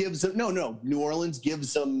Orleans No. gives them New Orleans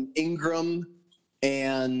gives them Ingram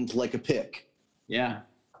and like a pick. Yeah.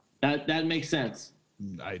 That makes sense.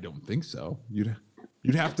 I don't think so. You'd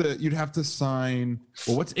have to sign.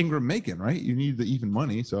 Well, what's Ingram making? Right? You need the even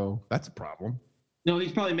money, so that's a problem. No,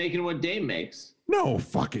 he's probably making what Dame makes. No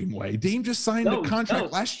fucking way. Dame just signed a contract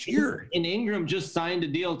No. last year. And Ingram just signed a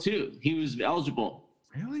deal too. He was eligible.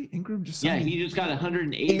 Really? Ingram just Yeah, signed? he just got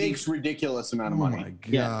 180. He makes ridiculous amount Oh of money. my god.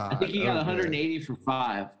 Yeah, I think he got Okay. 180 for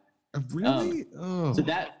 5. Really? Oh. So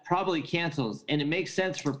that probably cancels, and it makes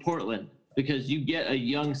sense for Portland because you get a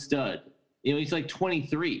young stud. You know, he's like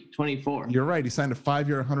 23, 24. You're right. He signed a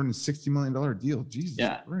 5-year, $160 million deal. Jesus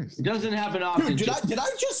Yeah. Christ. It doesn't happen often. Dude,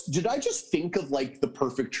 did I just think of like the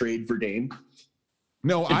perfect trade for Dame?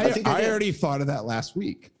 No, I I think I did. already thought of that last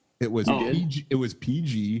week. It was Oh. PG. It was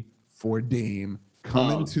PG for Dame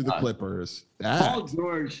coming Oh, to the God. Clippers. Paul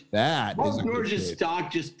George. That is Paul a good George's trade.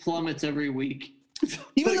 stock just plummets every week.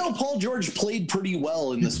 Even though Paul George played pretty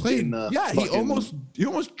well in this Played, in the yeah, he fucking-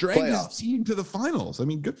 almost dragged playoffs. his team to the finals. I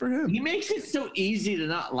mean, good for him. He makes it so easy to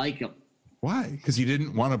not like him. Why? Because he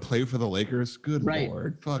didn't want to play for the Lakers. Good Right.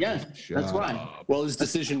 lord. Fucking Yes, that's shut why. up. Well, his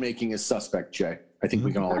decision making is suspect, Jay. I think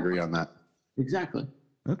we can all agree on that. Exactly.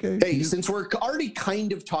 Okay. Hey, since we're already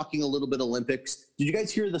kind of talking a little bit Olympics, did you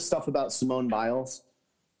guys hear the stuff about Simone Biles?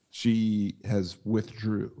 She has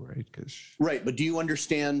withdrew, right? Because Right, but do you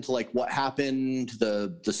understand like what happened,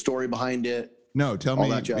 the story behind it? no, tell All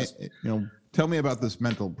me. that jazz. Tell me about this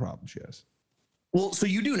mental problem she has. Well, so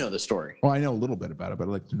you do know the story. Well, I know a little bit about it, but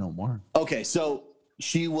I'd like to know more. Okay, so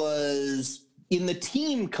she was in the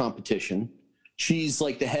team competition. She's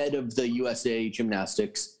like the head of the USA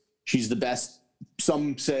gymnastics. She's the best,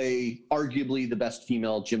 some say arguably the best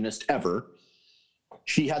female gymnast ever.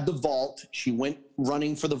 She had the vault. She went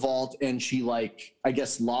running for the vault and she I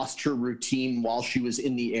guess lost her routine while she was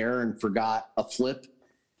in the air and forgot a flip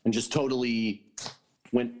and just totally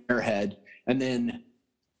went in her head and then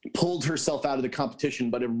pulled herself out of the competition.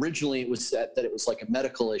 But originally it was said that it was like a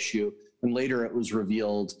medical issue. And later it was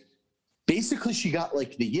revealed, basically she got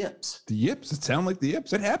like the yips. The yips. It sounded like the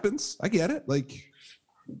yips. It happens. I get it. Like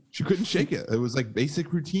she couldn't shake it. It was like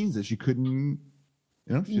basic routines that she couldn't.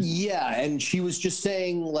 Yeah, and she was just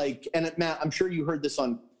saying and Matt, I'm sure you heard this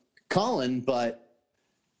on Colin, but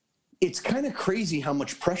it's kind of crazy how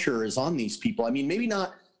much pressure is on these people. I mean, maybe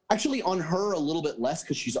not actually on her a little bit less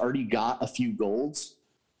because she's already got a few golds.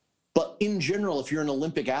 But in general, if you're an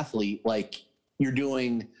Olympic athlete, you're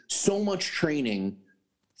doing so much training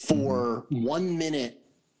for 1 minute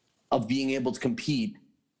of being able to compete.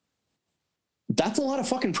 That's a lot of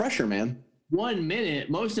fucking pressure, man. 1 minute,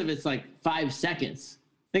 most of it's like 5 seconds.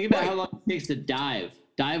 Think about how long it takes to dive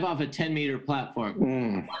off a 10-meter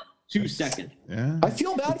platform. 2 seconds. Yeah. I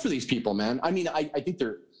feel bad for these people, man. I mean, I think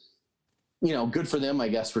they're, good for them, I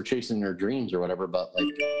guess, for chasing their dreams or whatever, but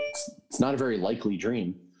it's not a very likely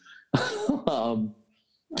dream.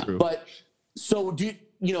 True. But so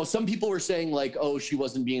some people were saying oh, she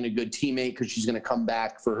wasn't being a good teammate because she's going to come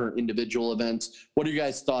back for her individual events. What are your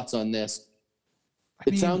guys' thoughts on this?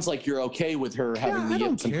 It sounds like you're okay with her having the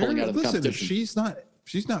yips and pulling out of the Listen, if competition.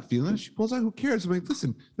 she's not feeling it, she pulls out. Who cares? I mean,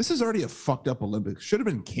 listen, this is already a fucked up Olympics. Should have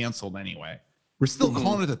been canceled anyway. We're still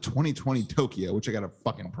calling it the 2020 Tokyo, which I got a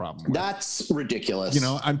fucking problem with. That's ridiculous. You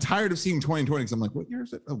know, I'm tired of seeing 2020 because I'm like, what year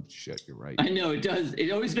is it? Oh shit, you're right. I know it does. It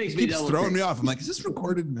always makes me Keeps double throwing think. me off. I'm like, is this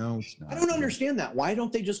recorded? No, it's not. I don't understand that. Why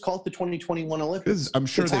don't they just call it the 2021 Olympics? Because I'm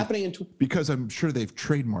sure it's happening in. because I'm sure they've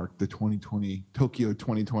trademarked the 2020 Tokyo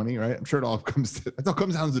 2020, right? I'm sure it all comes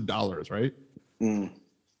down to dollars, right?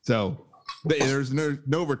 So there's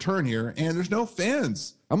no return here, and there's no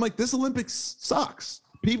fans. I'm like, this Olympics sucks.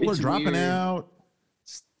 People It's are dropping weird. out.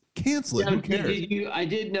 Cancel it. Now, Who cares? I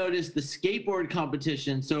did notice the skateboard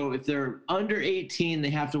competition. So if they're under 18, they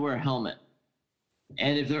have to wear a helmet.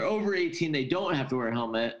 And if they're over 18, they don't have to wear a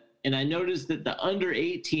helmet. And I noticed that the under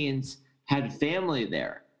 18s had family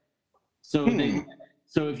there. So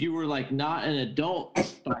so if you were like not an adult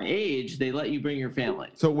by age, they let you bring your family.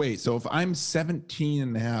 So wait, so if I'm 17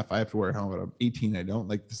 and a half, I have to wear a helmet. I'm 18, I don't.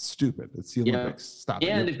 Like, it's stupid. It's the Olympics. Stop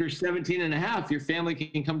And it. if you're 17 and a half, your family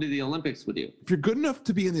can come to the Olympics with you. If you're good enough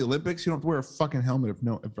to be in the Olympics, you don't have to wear a fucking helmet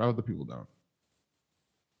if other people don't.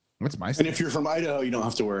 That's my And stance, if you're from Idaho, you don't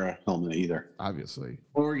have to wear a helmet either. obviously.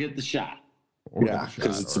 Or get the shot. Or Yeah,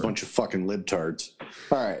 because it's a bunch of fucking libtards.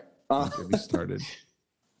 All right. Get me started.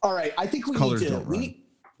 All right. I think we Colors need to. don't run.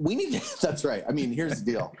 We need to. That's right. I mean, here's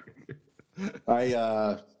the deal.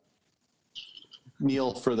 I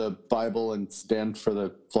kneel for the Bible and stand for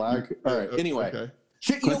the flag. All right. Anyway, Okay.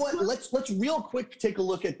 Shit, you know what? Let's real quick take a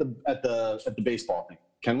look at the baseball thing.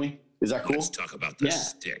 Can we? Is that cool? Let's talk about the Yeah.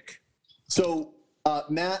 stick. So,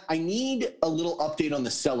 Matt, I need a little update on the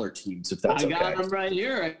seller teams, if that's I okay. got him right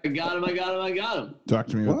here. I got him. Talk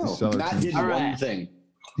to me about the Whoa, seller Matt team. did All one right. thing.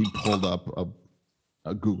 He pulled up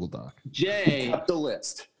a Google Doc. Jay. Up the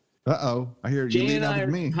list. Uh-oh. I hear you Jay lead and out I with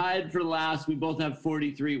are me. tied for last. We both have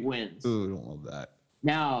 43 wins. Ooh, I don't love that.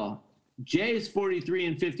 Now, Jay's 43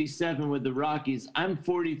 and 57 with the Rockies. I'm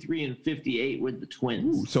 43 and 58 with the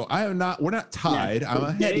Twins. Ooh, so we're not tied. Yeah, I'm so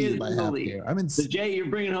ahead of Jay you is by in the half lead. game. I'm in So Jay, you're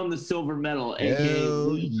bringing home the silver medal, aka hell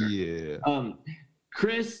loser. yeah.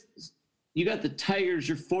 Chris, you got the Tigers.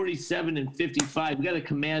 You're 47 and 55. You got a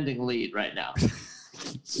commanding lead right now.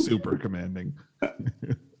 Super commanding.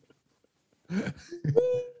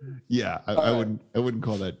 Yeah, I right. wouldn't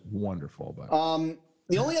call that wonderful, but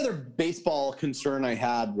The only other baseball concern I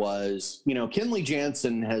had was, Kenley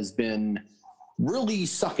Jansen has been really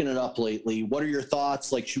sucking it up lately. What are your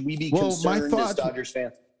thoughts? Like, should we be Well, my concerned as thoughts- Dodgers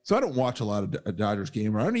fans? so I don't watch a lot of Dodgers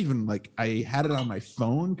game, or I don't even I had it on my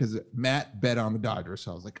phone because Matt bet on the Dodgers.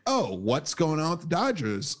 So I was like, oh, what's going on with the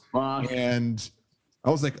Dodgers? Fuck. And I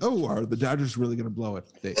was like, oh, are the Dodgers really going to blow it?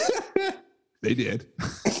 They did.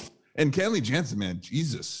 And Kenley Jansen, man,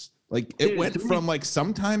 Jesus. Like, it Dude, went three- from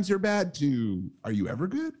sometimes you're bad to are you ever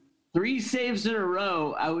good? 3 saves in a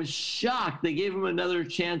row. I was shocked. They gave him another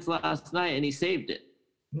chance last night, and he saved it.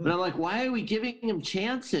 But I'm like, why are we giving him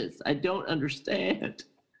chances? I don't understand.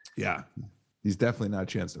 Yeah. He's definitely not a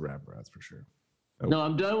chance to rapper, that's for sure. No,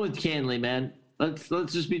 I'm done with Canley, man. Let's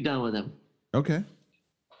just be done with him. Okay.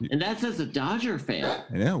 And that's as a Dodger fan.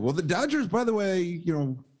 I know. Well, the Dodgers, by the way,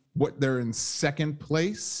 they're in second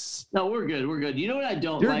place. No, we're good. We're good. You know what I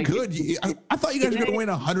don't They're like? good. I thought you guys were going to win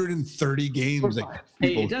 130 games.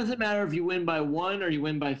 Hey, it doesn't matter if you win by 1 or you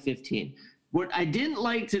win by 15. What I didn't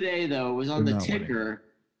like today, though, was on They're the not winning. ticker,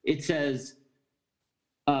 it says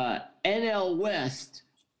NL West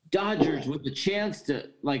Dodgers with the chance to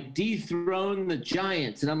dethrone the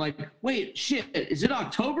Giants. And I'm like, wait, shit, is it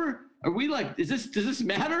October? Are we does this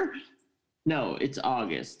matter? No, it's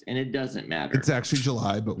August, and it doesn't matter. It's actually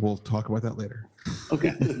July, but we'll talk about that later.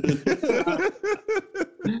 Okay.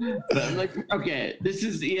 But I'm like, okay, this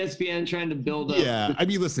is ESPN trying to build up. Yeah, I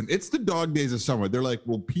mean, listen, it's the dog days of summer. They're like,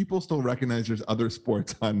 well, people still recognize there's other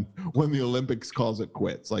sports on when the Olympics calls it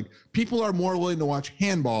quits. Like, people are more willing to watch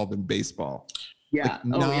handball than baseball. Yeah.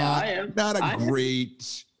 I am. Not I a am.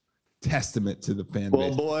 great testament to the fan Well,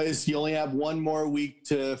 base. boys, you only have one more week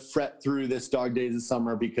to fret through this dog days of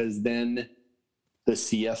summer because then the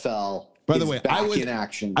CFL By the is way, back in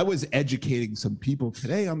action. I was educating some people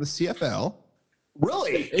today on the CFL.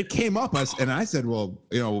 Really? It came up, and I said, well,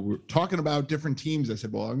 we're talking about different teams. I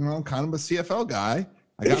said, well, I'm kind of a CFL guy.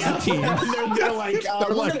 I got my team. they're like, They're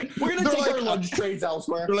like- we're gonna they're take like, our lunch trades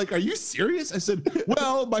elsewhere. They're like, are you serious? I said,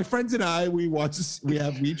 well, my friends and I, we each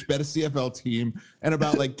bet a CFL team, and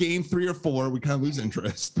about game 3 or 4, we kind of lose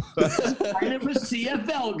interest. Kind of a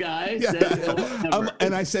CFL guy. Said, whatever.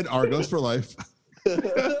 And I said, Argos for life.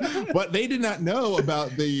 But they did not know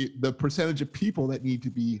about the percentage of people that need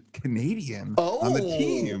to be Canadian on the Oh.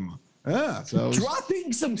 team. So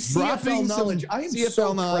dropping some CFL dropping some knowledge. I am CFL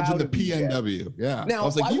so knowledge in proud the of you, Jay. PNW. Yeah. Now, I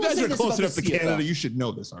was like, I you will guys say are this close about enough the to Canada. CFL. You should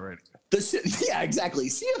know this already. Yeah, exactly.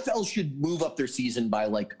 CFL should move up their season by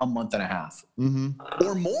like a month and a half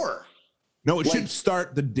or more. No, it Like, should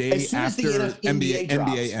start the day as soon as after the NBA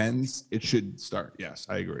drops. NBA ends. It should start. Yes,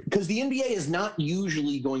 I agree. Because the NBA is not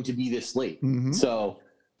usually going to be this late. Mhm. So,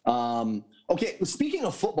 okay. Speaking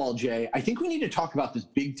of football, Jay, I think we need to talk about this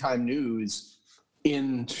big time news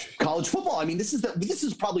in college football. I mean, this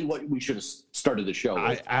is probably what we should have started the show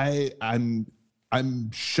with.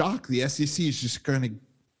 I'm shocked. The SEC is just going to.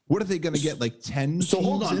 What are they going to get? Like 10? So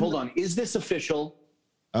hold teams in? on. Is this official?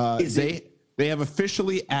 They have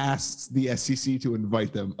officially asked the SEC to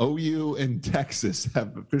invite them. OU and Texas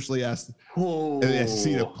have officially asked the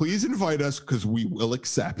SEC to please invite us because we will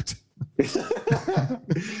accept.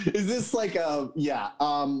 Is this like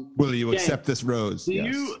will you accept this rose?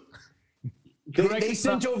 Yes. They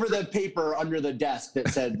sent over the paper under the desk that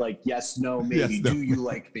said like yes, no, maybe. Yes, no. Do you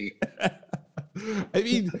like me? I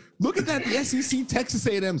mean, look at that. The SEC, Texas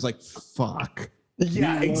A&M's like, fuck.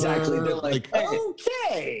 Yeah, exactly. They're like, Like,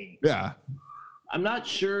 okay. Yeah, I'm not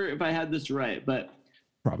sure if I had this right, but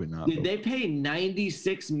probably not. did they pay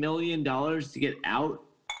 $96 million to get out?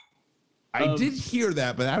 I did hear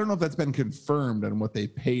that, but I don't know if that's been confirmed on what they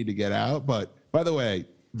pay to get out. But by the way,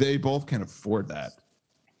 they both can afford that.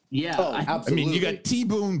 Yeah. Oh, I absolutely. mean, you got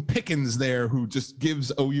T-Boone Pickens there who just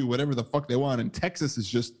gives OU whatever the fuck they want, and Texas is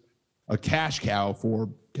just a cash cow for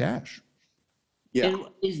cash. Yeah. And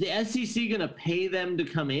is the SEC going to pay them to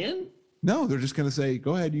come in? No, they're just going to say,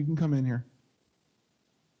 go ahead, you can come in here.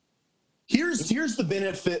 Here's the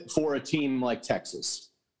benefit for a team like Texas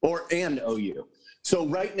and OU. So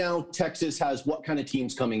right now, Texas has what kind of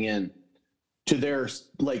teams coming in to their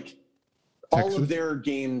all of their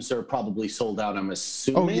games are probably sold out, I'm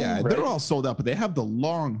assuming. Oh, yeah, right? they're all sold out, but they have the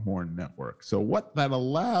Longhorn Network. So what that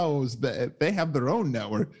allows, they have their own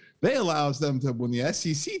network. They allows them to, when the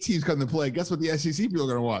SEC teams come to play, guess what the SEC people are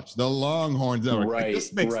going to watch? The Longhorns Network. Right,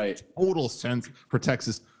 This makes total sense for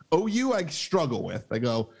Texas. OU, I struggle with. I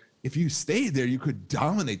go, if you stayed there, you could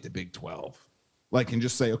dominate the Big 12. And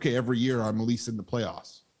just say, okay, every year I'm at least in the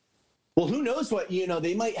playoffs. Well, who knows what,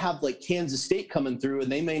 they might have like Kansas State coming through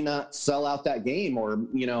and they may not sell out that game, or,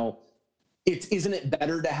 isn't it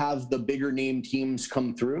better to have the bigger name teams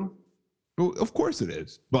come through? Well, of course it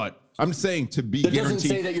is. But I'm saying to be That guaranteed. doesn't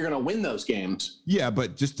say that you're going to win those games. Yeah,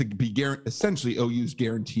 but just to be essentially OU's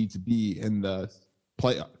guaranteed to be in the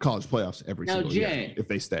college playoffs every single year if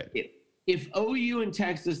they stay. If OU and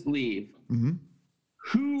Texas leave, Mm-hmm.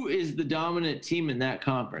 who is the dominant team in that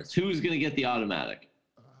conference? Who's going to get the automatic?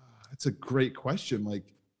 That's a great question.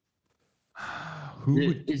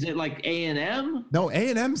 Is it like A&M? No,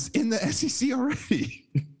 A&M's in the SEC already.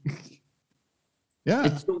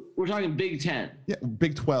 Yeah. We're talking Big 10. Yeah,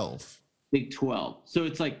 Big 12. Big 12. So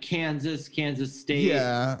it's like Kansas State,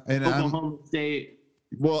 Yeah, and Oklahoma State.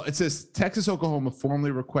 well, it says Texas, Oklahoma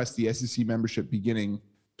formally request the SEC membership beginning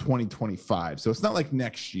 2025. So it's not like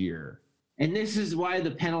next year. And this is why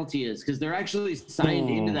the penalty is, because they're actually signed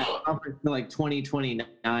into that conference for like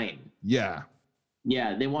 2029. Yeah.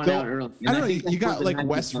 Yeah, they want So, out early. I don't know. think You that's got what the like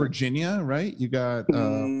West 90s Virginia, right? You got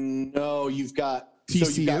No, you've got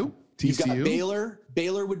TCU. You've got TCU. Baylor.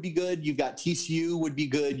 Baylor would be good. You've got TCU would be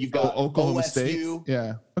good. You've got Oklahoma OSU, State.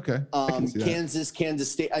 Yeah. Okay. I can see that.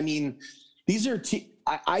 Kansas State. I mean, these are.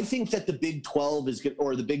 I think that the Big 12 is good,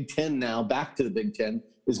 or the Big 10 now, back to the Big 10,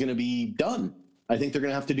 is going to be done. I think they're going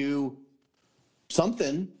to have to do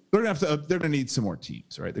something. They're gonna need some more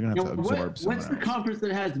teams, right? They're gonna have to absorb some. What's the conference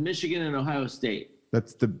that has Michigan and Ohio State?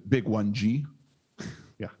 That's the Big 1G.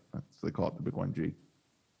 Yeah, that's what they call it, the Big 1G.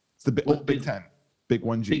 It's the Big 10. Big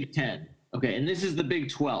 1G. Big 10. Okay, and this is the Big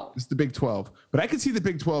 12. It's the Big 12. But I could see the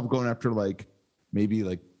Big 12 going after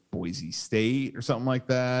maybe Boise State or something like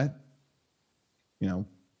that.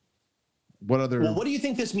 What other? Well, what do you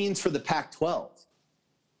think this means for the Pac-12?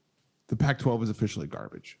 The Pac-12 is officially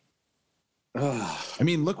garbage. I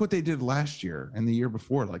mean, look what they did last year and the year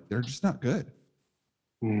before. They're just not good.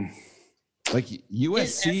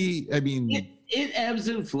 USC, It ebbs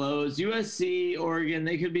and flows. USC, Oregon,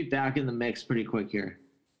 they could be back in the mix pretty quick here.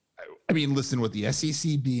 Listen, with the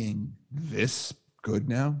SEC being this good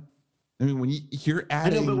now, when you're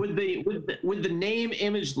adding, I know, but with the name,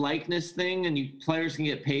 image, likeness thing, and players can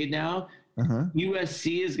get paid now,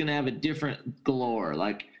 USC is going to have a different galore.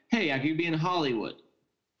 Hey, I could be in Hollywood.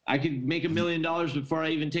 I could make $1 million before I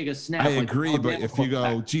even take a snap. I agree, but if you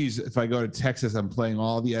go, geez, if I go to Texas, I'm playing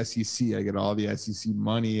all the SEC. I get all the SEC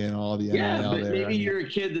money and all the NIL but there. maybe you're a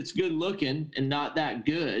kid that's good looking and not that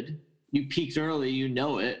good. You peaked early, you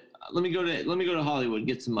know it. let me go to Hollywood and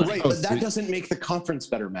get some money. Right, Oh, but that so- doesn't make the conference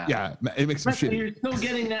better, Matt. Yeah, it makes them But shitty. you're still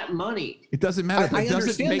getting that money. It doesn't matter. I It doesn't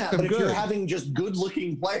understand make that, them but good. if you're having just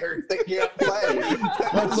good-looking players that can't play,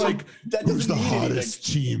 That's like, that who's doesn't the mean hottest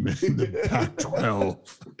team in the Pac-12?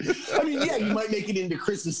 anything. I mean, yeah, you might make it into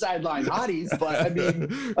Chris's sideline hotties, but I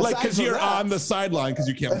mean, Like, aside because from you're that- on the sideline because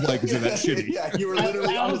you can't play because you're that shitty. Yeah, you were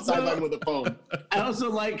literally I on the also- sideline with a phone. I also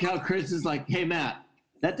like how Chris is like, "Hey Matt,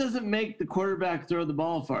 that doesn't make the quarterback throw the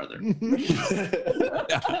ball farther."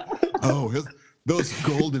 Oh, those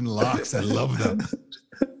golden locks. I love them.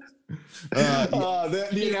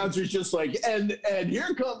 The announcer's just like, and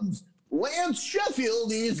here comes Lance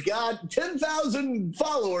Sheffield. He's got 10,000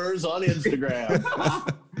 followers on Instagram.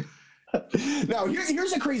 Now,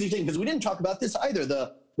 here's a crazy thing, because we didn't talk about this either,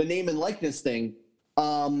 the name and likeness thing.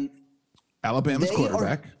 Alabama's They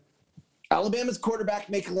quarterback. Alabama's quarterback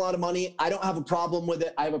making a lot of money. I don't have a problem with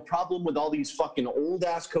it. I have a problem with all these fucking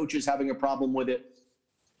old-ass coaches having a problem with it.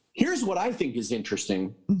 Here's what I think is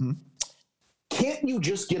interesting. Mhm. Can't you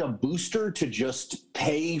just get a booster to just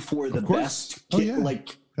pay for the Of course. best Oh, kid? yeah.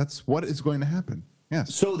 Like, That's what is going to happen.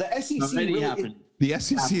 Yes. so the SEC Already really, happened. The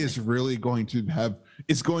SEC is really going to have,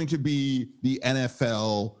 it's going to be the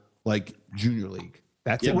NFL like junior league.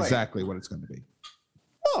 That's Yeah, right. exactly what it's going to be.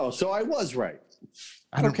 Oh, so I was right.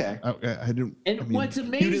 I don't, Okay. I don't. And I mean, what's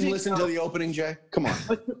amazing? You didn't listen to the opening, Jay? Come on.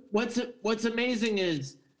 What's amazing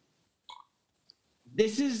is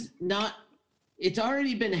this is not. It's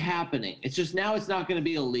already been happening. It's just now it's not going to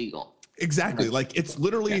be illegal. Exactly. Like it's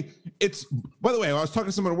literally, it's, by the way, I was talking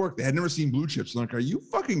to someone at work. They had never seen blue chips. I'm like, are you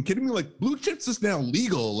fucking kidding me? Like blue chips is now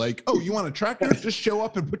legal. Like, oh, you want a tractor? Just show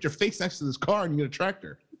up and put your face next to this car and you get a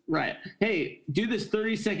tractor. Right. Hey, do this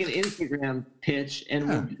 30-second Instagram pitch, and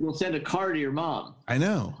Yeah. we'll send a car to your mom. I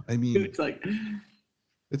know. I mean, It's like,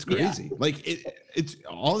 it's Yeah. crazy. Like it's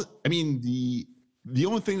all, I mean, the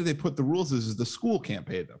only thing that they put the rules is the school can't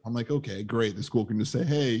pay them. I'm like, okay, great. The school can just say,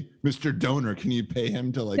 hey, Mr. Donor, can you pay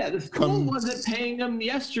him to like yeah, the school come? wasn't paying them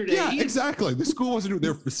yesterday. Yeah, either. exactly. The school wasn't doing,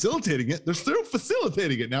 they're facilitating it. They're still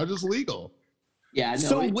facilitating it now, just legal. Yeah. No,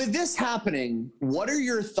 So with this happening, what are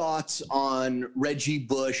your thoughts on Reggie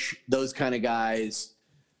Bush, those kind of guys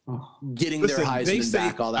getting Listen, their they Heisman say-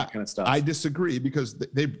 back, all that kind of stuff? I disagree because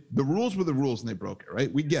the rules were the rules and they broke it,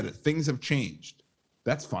 right? We get it. Things have changed.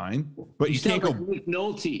 That's fine. But you you can't sound go. like Nick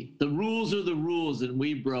Nolte. The rules are the rules, and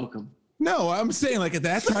we broke them. No, I'm saying like at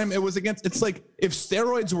that time it was against, it's like if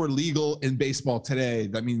steroids were legal in baseball today,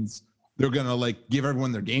 that means they're going to like give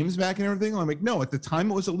everyone their games back and everything. I'm like, no, at the time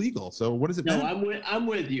it was illegal. So what does it No, matter? I'm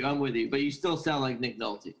with you. But you still sound like Nick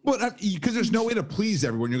Nolte. But because there's no way to please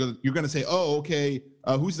everyone. You're gonna say, oh, okay,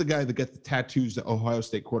 who's the guy that got the tattoos, the Ohio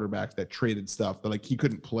State quarterback that traded stuff that like he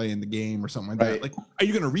couldn't play in the game or something like Right. that? Like, are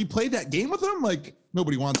you gonna replay that game with him? Like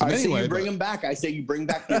nobody wants him I say anyway. you bring them back. I say you bring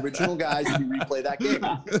back the original guys and you replay that game.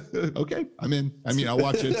 but- okay, I'm in. I mean, I'll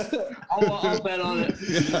watch it. I'll bet on it.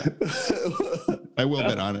 I will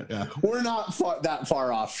bet on it. Yeah. We're not that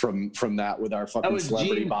far off from that with our That fucking was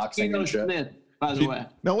celebrity boxing Geno and shit. Smith, by the way.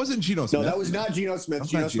 No, it wasn't Geno Smith. No, that was not Geno Smith.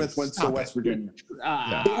 That's Geno not Smith Geno. went to Stop West it. Virginia.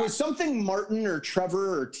 Ah, It was something Martin or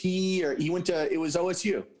Trevor or T or he went to. It was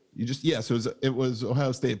OSU. You just so it was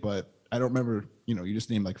Ohio State, but I don't remember. You just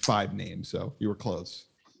named like 5 names, so you were close.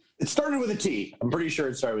 It started with a T. I'm pretty sure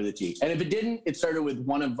it started with a T. And if it didn't, it started with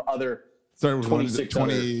one of other Started with 26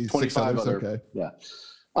 25 others, other. okay. Yeah.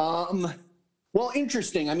 Well,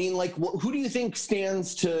 interesting. I mean, like, who do you think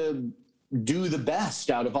stands to do the best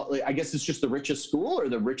out of all? Like, I guess it's just the richest school or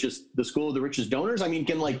the school of the richest donors. I mean,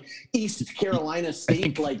 can like East Carolina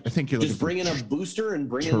State I think you're looking just for bring in a booster and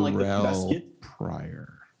bring in like the best Terrell kid?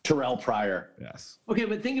 Pryor. Terrell Pryor. Yes. okay,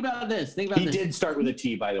 but think about this. Think about He this. did start with a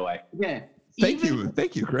T, by the way. Okay. Thank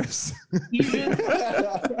you, Chris. Even,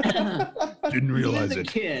 Didn't realize even the it.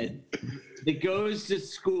 kid that goes to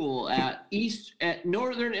school at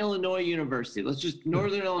Northern Illinois University. Let's just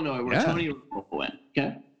Northern Illinois, where Yeah. Tony Romo went.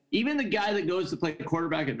 Okay. Even the guy that goes to play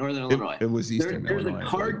quarterback at Northern Illinois. It was Eastern There's Illinois. a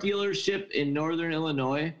car dealership in Northern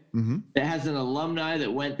Illinois Mm-hmm. that has an alumni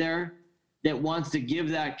that went there that wants to give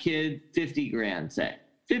that kid 50 grand, say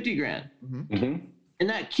 50 grand. Mhm. And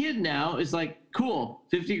that kid now is like, cool,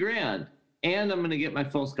 50 grand. And I'm going to get my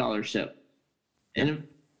full scholarship. And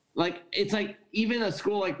it's like, even a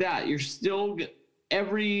school like that, you're still,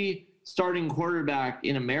 every starting quarterback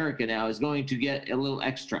in America now is going to get a little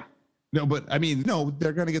extra. No, but I mean, no,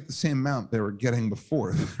 they're going to get the same amount they were getting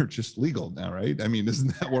before. They're just legal now, right? I mean,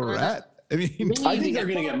 isn't that where we're at? I mean, I think they're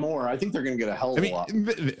going to get more. I think they're going to get a hell of a lot.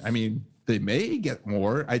 I mean, they may get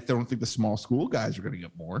more. I don't think the small school guys are going to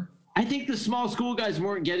get more. I think the small school guys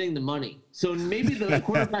weren't getting the money. So maybe the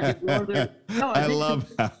quarterback at Northern. No, I think love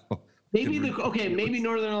how Maybe maybe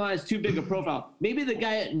Northern Illinois is too big a profile. Maybe the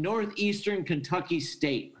guy at Northeastern Kentucky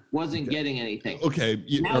State wasn't getting anything. Okay,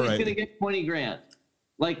 Now all he's right. gonna get 20 grand.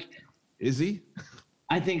 Like, Is he?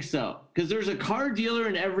 I think so. Because there's a car dealer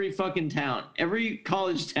in every fucking town, every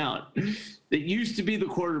college town that used to be the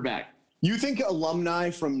quarterback. You think alumni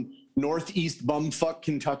from Northeast bumfuck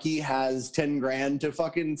Kentucky has 10 grand to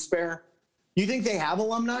fucking spare? You think they have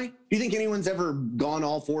alumni? Do you think anyone's ever gone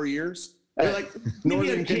all 4 years? At like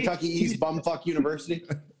Northern Kentucky East bumfuck University?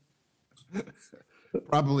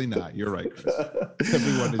 Probably not. You're right, Chris.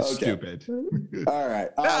 Everyone is stupid. All right.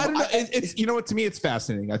 I don't know. It's you know what? To me, it's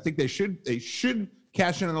fascinating. I think they should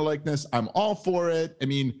cash in on the likeness. I'm all for it. I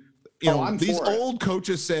mean, you know, I'm these for it. old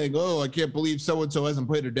coaches saying, "Oh, I can't believe so and so hasn't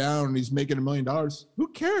played it down and he's making $1 million." Who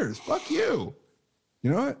cares? Fuck you.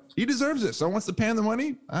 You know what? He deserves it. So wants to pay him the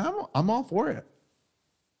money. I'm all for it.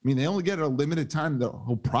 I mean, they only get a limited time. Though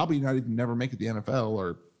he'll probably not even never make it to the NFL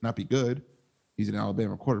or not be good. He's an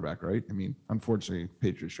Alabama quarterback, right? I mean, unfortunately,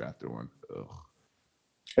 Patriots drafted one. Ugh.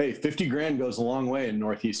 Hey, 50 grand goes a long way in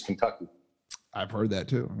Northeast Kentucky. I've heard that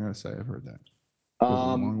too. I'm gonna say I've heard that. Goes a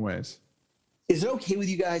long ways. Is it okay with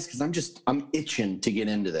you guys? Because I'm itching to get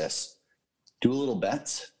into this. Do a little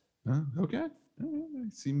bets. Okay.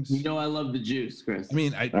 It seems. You know I love the juice, Chris. I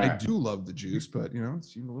mean, I right. do love the juice, but you know, it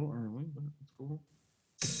seemed a little early, but it's cool.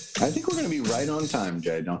 I think we're going to be right on time,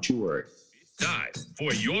 Jay. Don't you worry. Time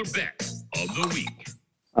for your bet of the week.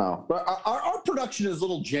 Oh, but our production is a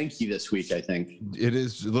little janky this week, I think. It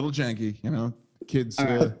is a little janky, you know. Kids All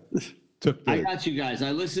right. took the. I got you guys.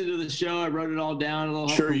 I listened to the show. I wrote it all down. A little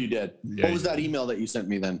Sure you did. Yeah, What was you that email that you sent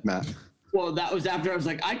me then, Matt? Well, that was after I was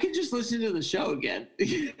like, I could just listen to the show again.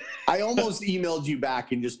 I almost emailed you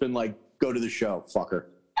back and just been like, go to the show, fucker.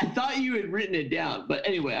 I thought you had written it down, but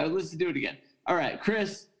anyway, I listened to it again. All right,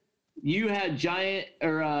 Chris, you had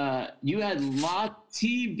you had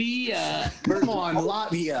Latvia. Come on,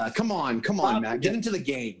 Latvia. Come on, Matt. Get into the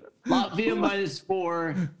game. Latvia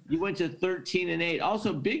 -4. You went to 13-8.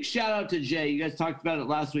 Also, big shout out to Jay. You guys talked about it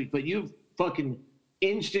last week, but you've fucking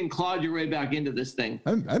inched and clawed your way back into this thing.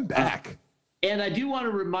 I'm back. And I do want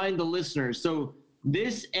to remind the listeners. So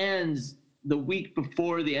this ends the week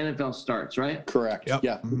before the NFL starts, right? Correct. Yep.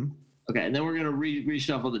 Yeah. Mhm. Okay, and then we're gonna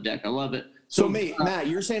reshuffle the deck. I love it. So, Matt,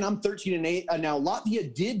 you're saying I'm 13-8. Now,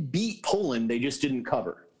 Latvia did beat Poland. They just didn't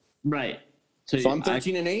cover. Right. So I'm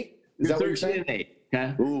 13-8? Is that what you're saying? 13-8.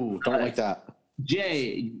 Okay. Ooh, don't like that.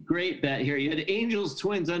 Jay, great bet here. You had Angels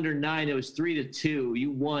Twins under 9. It was 3-2.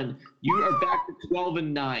 You won. You are back to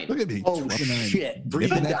 12-9. Look at me. Oh, 12-9. shit. Breathe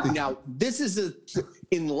Nipping it at down. the- Now, this is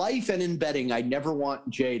in life and in betting, I never want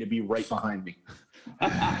Jay to be right behind me.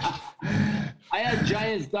 I had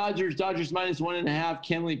Giants Dodgers -1.5.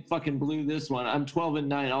 Kenley fucking blew this one. I'm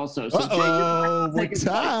 12-9 also. So Jay, Uh-oh, you're we're second place.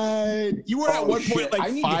 tied. You were at Oh, one shit. point I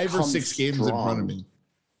like need to 5 or come 6 games in front of strong. me.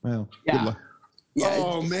 Well, Yeah. good luck. Yeah.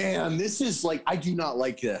 Oh, man. This is like, I do not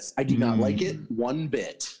like this. I do not like it one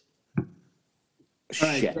bit. All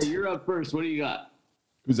right, Shit. so you're up first. What do you got?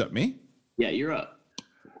 Who's up? Me? Yeah, you're up.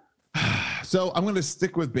 So I'm going to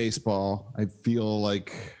stick with baseball. I feel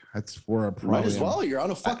like that's where I probably Might as am. well. You're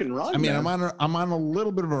on a fucking run. I mean, man. I'm on a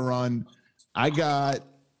little bit of a run. I got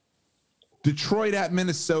Detroit at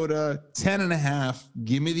Minnesota, 10.5.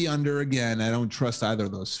 Give me the under again. I don't trust either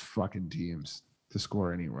of those fucking teams to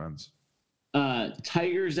score any runs.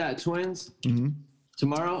 Tigers at Twins Mhm.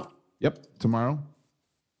 tomorrow. Yep, tomorrow.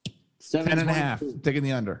 10.5. Taking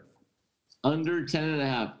the under. Under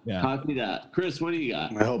 10.5. Yeah. Copy that. Chris, what do you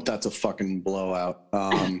got? I hope that's a fucking blowout. A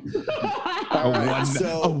All right,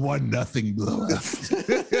 1-0 blowout.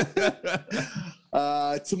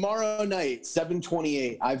 Tomorrow night,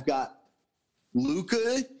 7:28, I've got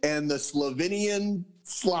Luka and the Slovenian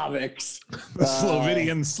Slavics. The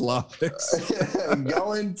Slovenian Slavics.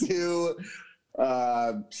 Going to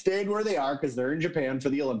staying where they are because they're in Japan for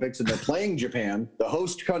the Olympics and they're playing Japan, the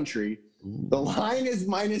host country. The line is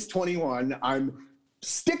 -21. I'm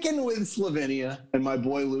sticking with Slovenia and my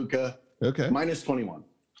boy Luka. Okay. -21.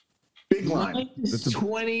 Big line. That's a-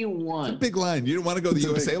 21. Big line. You didn't want to go the It's a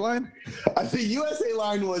USA big- line? The USA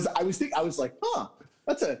line was. I was like, huh,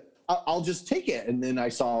 that's a. I'll just take it. And then I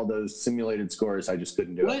saw those simulated scores. I just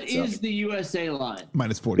couldn't do What it. is the USA line?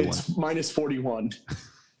 -41. It's -41.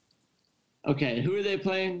 Okay, who are they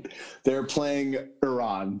playing? They're playing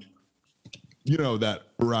Iran. You know that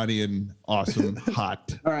Iranian awesome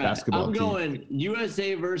hot All right, basketball I'm team. going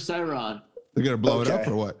USA versus Iran. They're gonna blow it up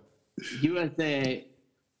Okay. or what? USA.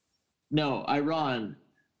 No, Iran.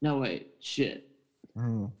 No, wait. Shit.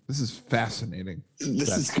 Oh, this is fascinating. This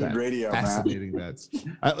is That's good radio, man. fascinating bets.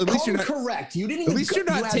 At least you're not. correct. You didn't. At least you're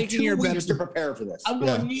not you had taking 2 your weeks bets- to prepare for this. I'm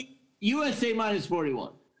going USA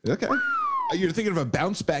 -41. Okay. You're thinking of a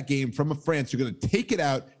bounce back game from France. You're going to take it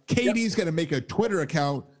out. KD's going to make a Twitter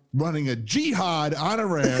account running a jihad on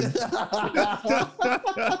Iran. Are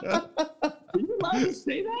you allowed to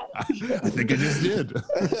say that? I think I just did.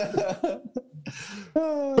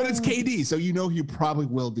 But it's KD, so you know he probably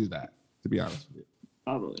will do that, to be honest with you.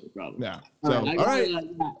 Probably. Yeah. So, all right.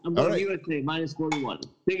 I'm All going right. USA minus 41.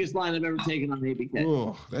 Biggest line I've ever taken on ABK.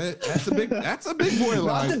 Oh, that's a big boy Not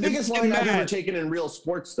line. the biggest And line I've ever Matt- taken in real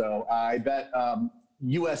sports, though. I bet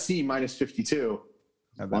USC minus 52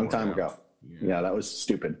 a long time ago. Yeah, that was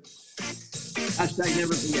stupid. Hashtag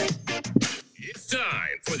never forget. It's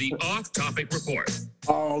time for the off-topic report.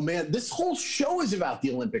 Oh, man, this whole show is about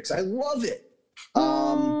the Olympics. I love it.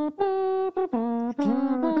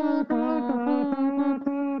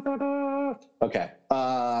 Okay.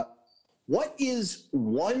 What is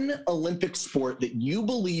one Olympic sport that you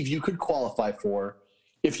believe you could qualify for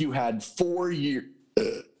if you had 4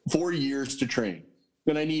 years to train?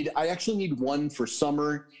 And I actually need one for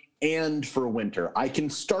summer and for winter. I can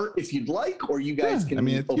start if you'd like, or you guys can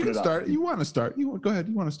you open can it start. up. You want to start? Go ahead.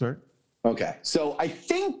 You want to start? Okay. So I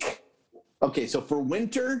think, so for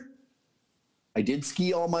winter, I did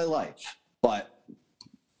ski all my life, but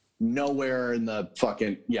nowhere in the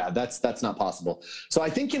fucking, that's not possible. So I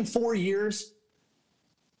think in 4 years,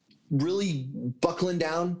 really buckling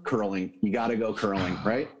down, curling. You got to go curling,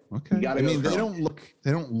 right? Okay. You gotta I go mean, they curling.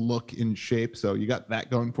 don't look in shape, so you got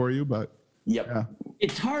that going for you. But Yep. yeah,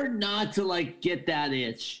 It's hard not to like get that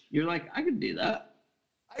itch. You're like, I could do that.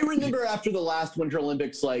 I remember after the last Winter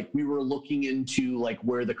Olympics, like we were looking into like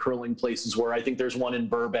where the curling places were. I think there's one in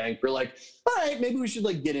Burbank. We're like, all right, maybe we should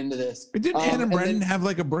like get into this. didn't Hannah and Brennan then- have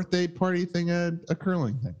like a birthday party thing, a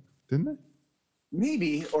curling thing, didn't they?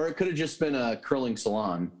 Maybe, or it could have just been a curling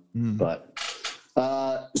salon. But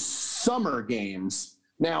summer games.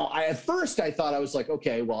 Now, at first I thought I was like,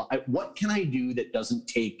 okay, well, what can I do that doesn't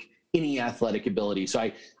take any athletic ability?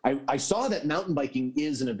 So I saw that mountain biking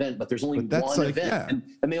is an event, but there's only But that's one like, event, yeah.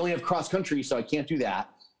 and they only have cross country, so I can't do that.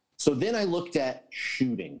 So then I looked at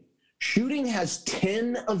shooting. Shooting has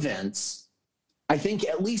 10 events. I think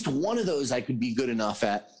at least one of those I could be good enough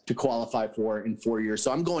at to qualify for in 4 years.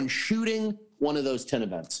 So I'm going shooting one of those 10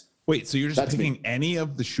 events. Wait, so you're just That's picking me. any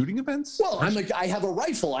of the shooting events? Well, I have a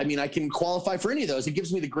rifle. I mean, I can qualify for any of those. It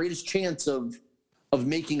gives me the greatest chance of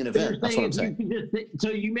making an event. That's what I'm saying.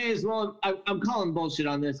 So you may as well. I'm calling bullshit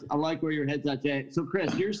on this. I like where your head's at, Jay. So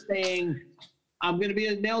Chris, you're saying I'm going to be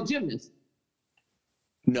a male gymnast.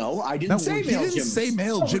 No, I no, didn't say he male didn't gymnast. say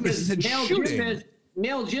male gymnast. He said male shooting.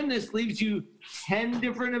 Male gymnast leaves you 10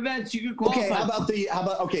 different events you could Okay, qualify. how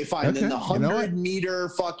about okay, fine. Then the Okay, you know what? 100-meter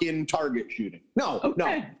fucking target shooting. No, Okay.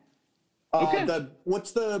 no. Okay.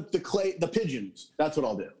 What's the pigeons? That's what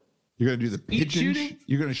I'll do. You're gonna do the Skeet pigeon. shooting?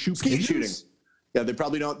 You're gonna shoot Skeet pigeons? shooting. Yeah, they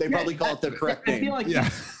probably don't. They probably call it the correct I name. feel like Yeah.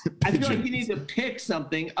 I feel like Pigeon. you need to pick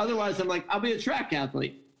something. Otherwise, I'm like, I'll be a track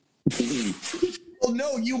athlete. Well,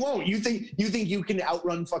 no, you won't. You think you can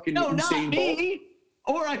outrun fucking No, not Usain Bolt? me.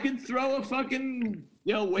 Or I could throw a fucking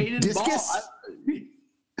weighted Discus?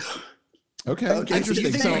 ball. Okay, Okay, so you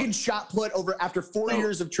interesting. think So, you can shot put over after 4 No.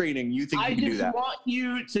 years of training? You think I you can do just that? want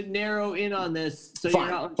you to narrow in on this, so Fine,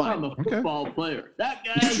 you're not like, fine. I'm a football player. That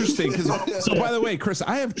guy. interesting. So, by the way, Chris,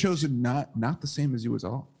 I have chosen not the same as you at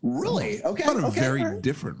all. Really? Okay. I'm on a okay, very all right.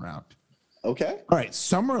 different route. Okay. All right,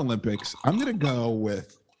 Summer Olympics. I'm gonna go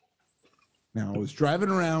with. Now, I was driving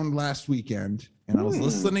around last weekend and I was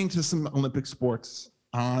listening to some Olympic sports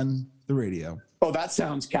on the radio. Oh, that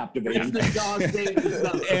sounds It's captivating. the dog days of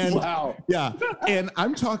summer. And Wow. yeah, and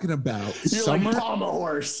I'm talking about You're summer like Palma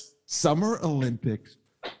horse. Summer Olympics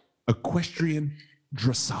equestrian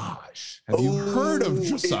dressage. Have you heard of Oh,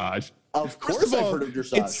 dressage? Of First course, of all, I've heard of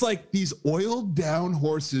dressage. it's like these oiled down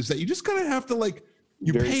horses that you just kind of have to like.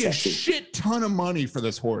 You Very pay sexy. a shit ton of money for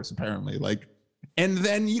this horse, apparently. Like, and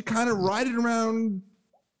then you kind of ride it around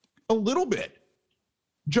a little bit,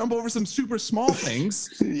 jump over some super small things.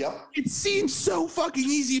 Yep. It seems so fucking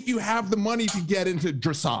easy if you have the money to get into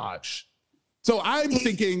dressage. So I'm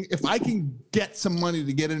thinking if I can get some money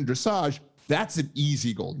to get into dressage, that's an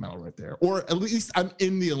easy gold medal right there. Or at least I'm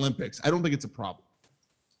in the Olympics. I don't think it's a problem.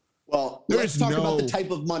 Well, There let's is talk about the no-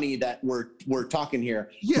 type of money that we're talking here.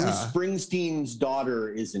 Yeah. Bruce Springsteen's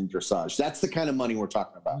daughter is in dressage. That's the kind of money we're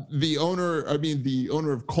talking about. The owner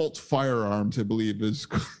of Colt Firearms, I believe,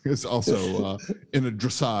 is also in a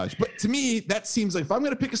dressage. But to me, that seems like if I'm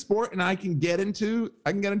going to pick a sport and I can get into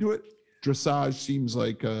it, dressage seems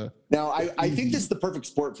like Now, I think this is the perfect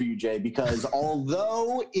sport for you, Jay, because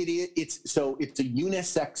although it's a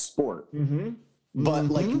unisex sport, but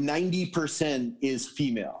like 90% is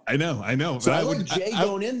female. I know. So But I like Jay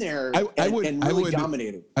going in there and really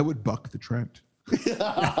dominating. I would buck the trend. Okay,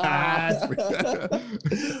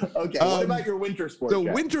 what about your winter sport? So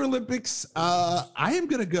guy? Winter Olympics, I am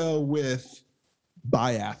going to go with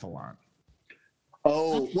biathlon.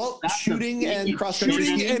 Oh, well, shooting and cross country.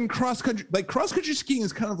 Shooting and cross country. Like cross country skiing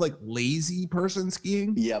is kind of like lazy person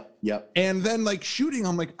skiing. Yep. And then like shooting,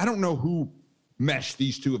 I'm like, I don't know who meshed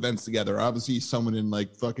these two events together. Obviously someone in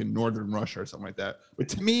like fucking northern Russia or something like that. But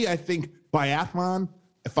to me, I think biathlon,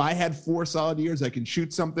 if I had 4 solid years, I can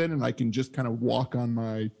shoot something and I can just kind of walk on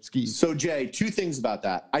my skis. So Jay, 2 things about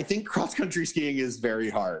that. I think cross country skiing is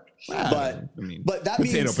very hard. But that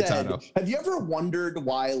being said, have you ever wondered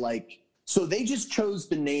why so they just chose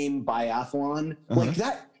the name biathlon like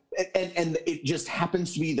that and it just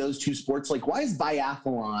happens to be those 2 sports. Like why is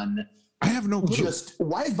biathlon I have no clue.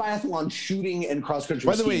 Why is biathlon shooting and cross country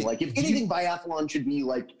By the skiing? way, Like if anything, biathlon should be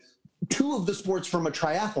like 2 of the sports from a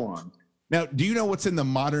triathlon. Now, do you know what's in the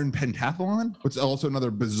modern pentathlon? What's also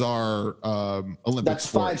another bizarre Olympic That's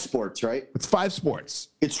sport? 5 sports, right? It's 5 sports.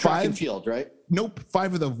 It's track and field, right? Nope.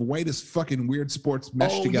 5 of the whitest fucking weird sports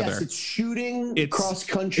meshed together. Yes, it's shooting, cross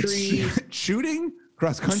country, shooting,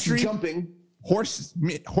 cross country, jumping, horse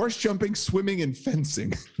jumping, swimming, and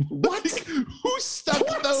fencing. What? Who stuck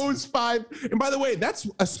those 5? And by the way, that's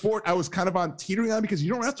a sport I was kind of on teetering on because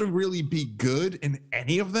you don't have to really be good in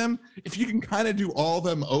any of them. If you can kind of do all of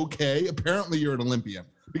them okay, apparently you're an Olympian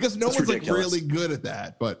because no one's ridiculous. like really good at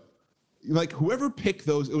that. But like whoever picked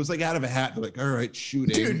those, it was like out of a hat. They're like, all right,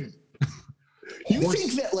 shooting. Dude. You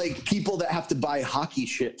think that like people that have to buy hockey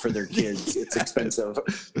shit for their kids, it's expensive.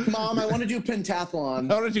 Mom, I want to do pentathlon.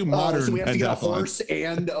 I want to do modern so we have pentathlon. to get a horse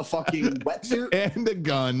and a fucking wetsuit and a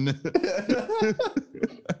gun.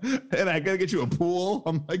 And I gotta get you a pool.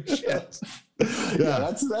 I'm like, shit. Yeah,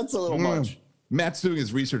 that's a little much. Matt's doing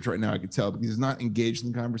his research right now, I can tell, because he's not engaged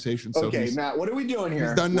in the conversation. So okay, Matt, what are we doing here?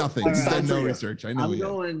 He's done nothing. He's done no research. I know. I'm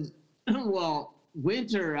going. Well,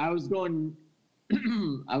 winter. I was going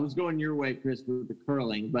your way, Chris, with the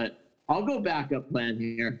curling, but I'll go backup plan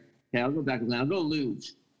here. Okay, I'll go backup plan. I'll go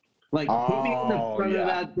luge. Like put me in the front of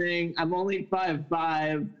that thing. I'm only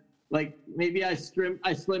 5'5". Like maybe I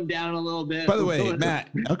slim down a little bit. By the way, Matt.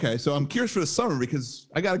 Okay, so I'm curious for the summer because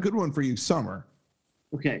I got a good one for you. Summer.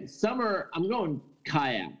 Okay, summer. I'm going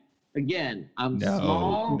kayak again. I'm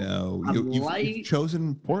small. No, I'm light. you've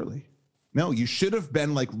chosen poorly. No, you should have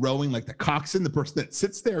been like rowing like the coxswain, the person that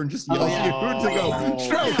sits there and just yells at you to go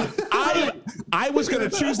stroke. I was going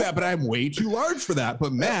to choose that, but I'm way too large for that.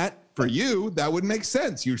 But Matt, for you, that would make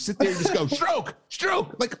sense. You sit there and just go stroke.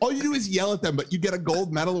 Like all you do is yell at them, but you get a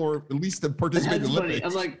gold medal or at least a participate in the Olympics.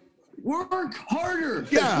 I'm like, work harder.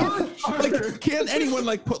 Yeah. Work harder. Like, can't anyone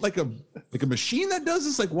like put like a machine that does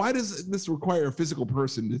this? Like, why does this require a physical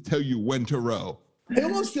person to tell you when to row? I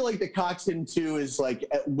almost feel like the coxswain too is like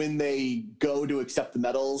when they go to accept the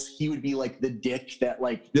medals, he would be like the dick that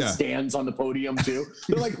like stands on the podium too.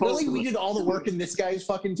 They're like, really? We did all the work and this guy's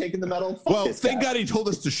fucking taking the medal? Fuck well, this thank guy. God he told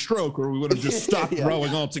us to stroke or we would have just stopped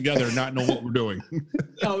rowing altogether and not know what we're doing.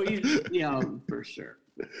 Yeah, for sure.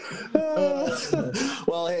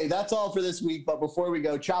 Well, hey, that's all for this week. But before we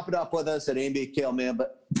go, chop it up with us at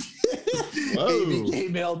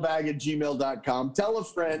abkmailbag@gmail.com. Tell a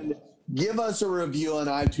friend. Give us a review on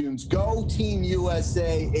iTunes. Go Team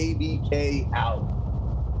USA. ABK out.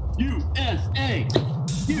 USA.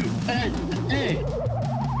 USA.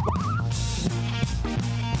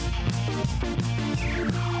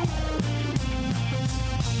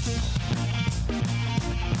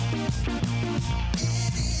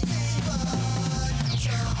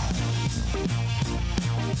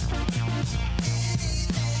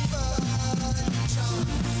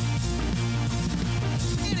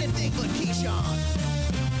 Anything but Keyshawn.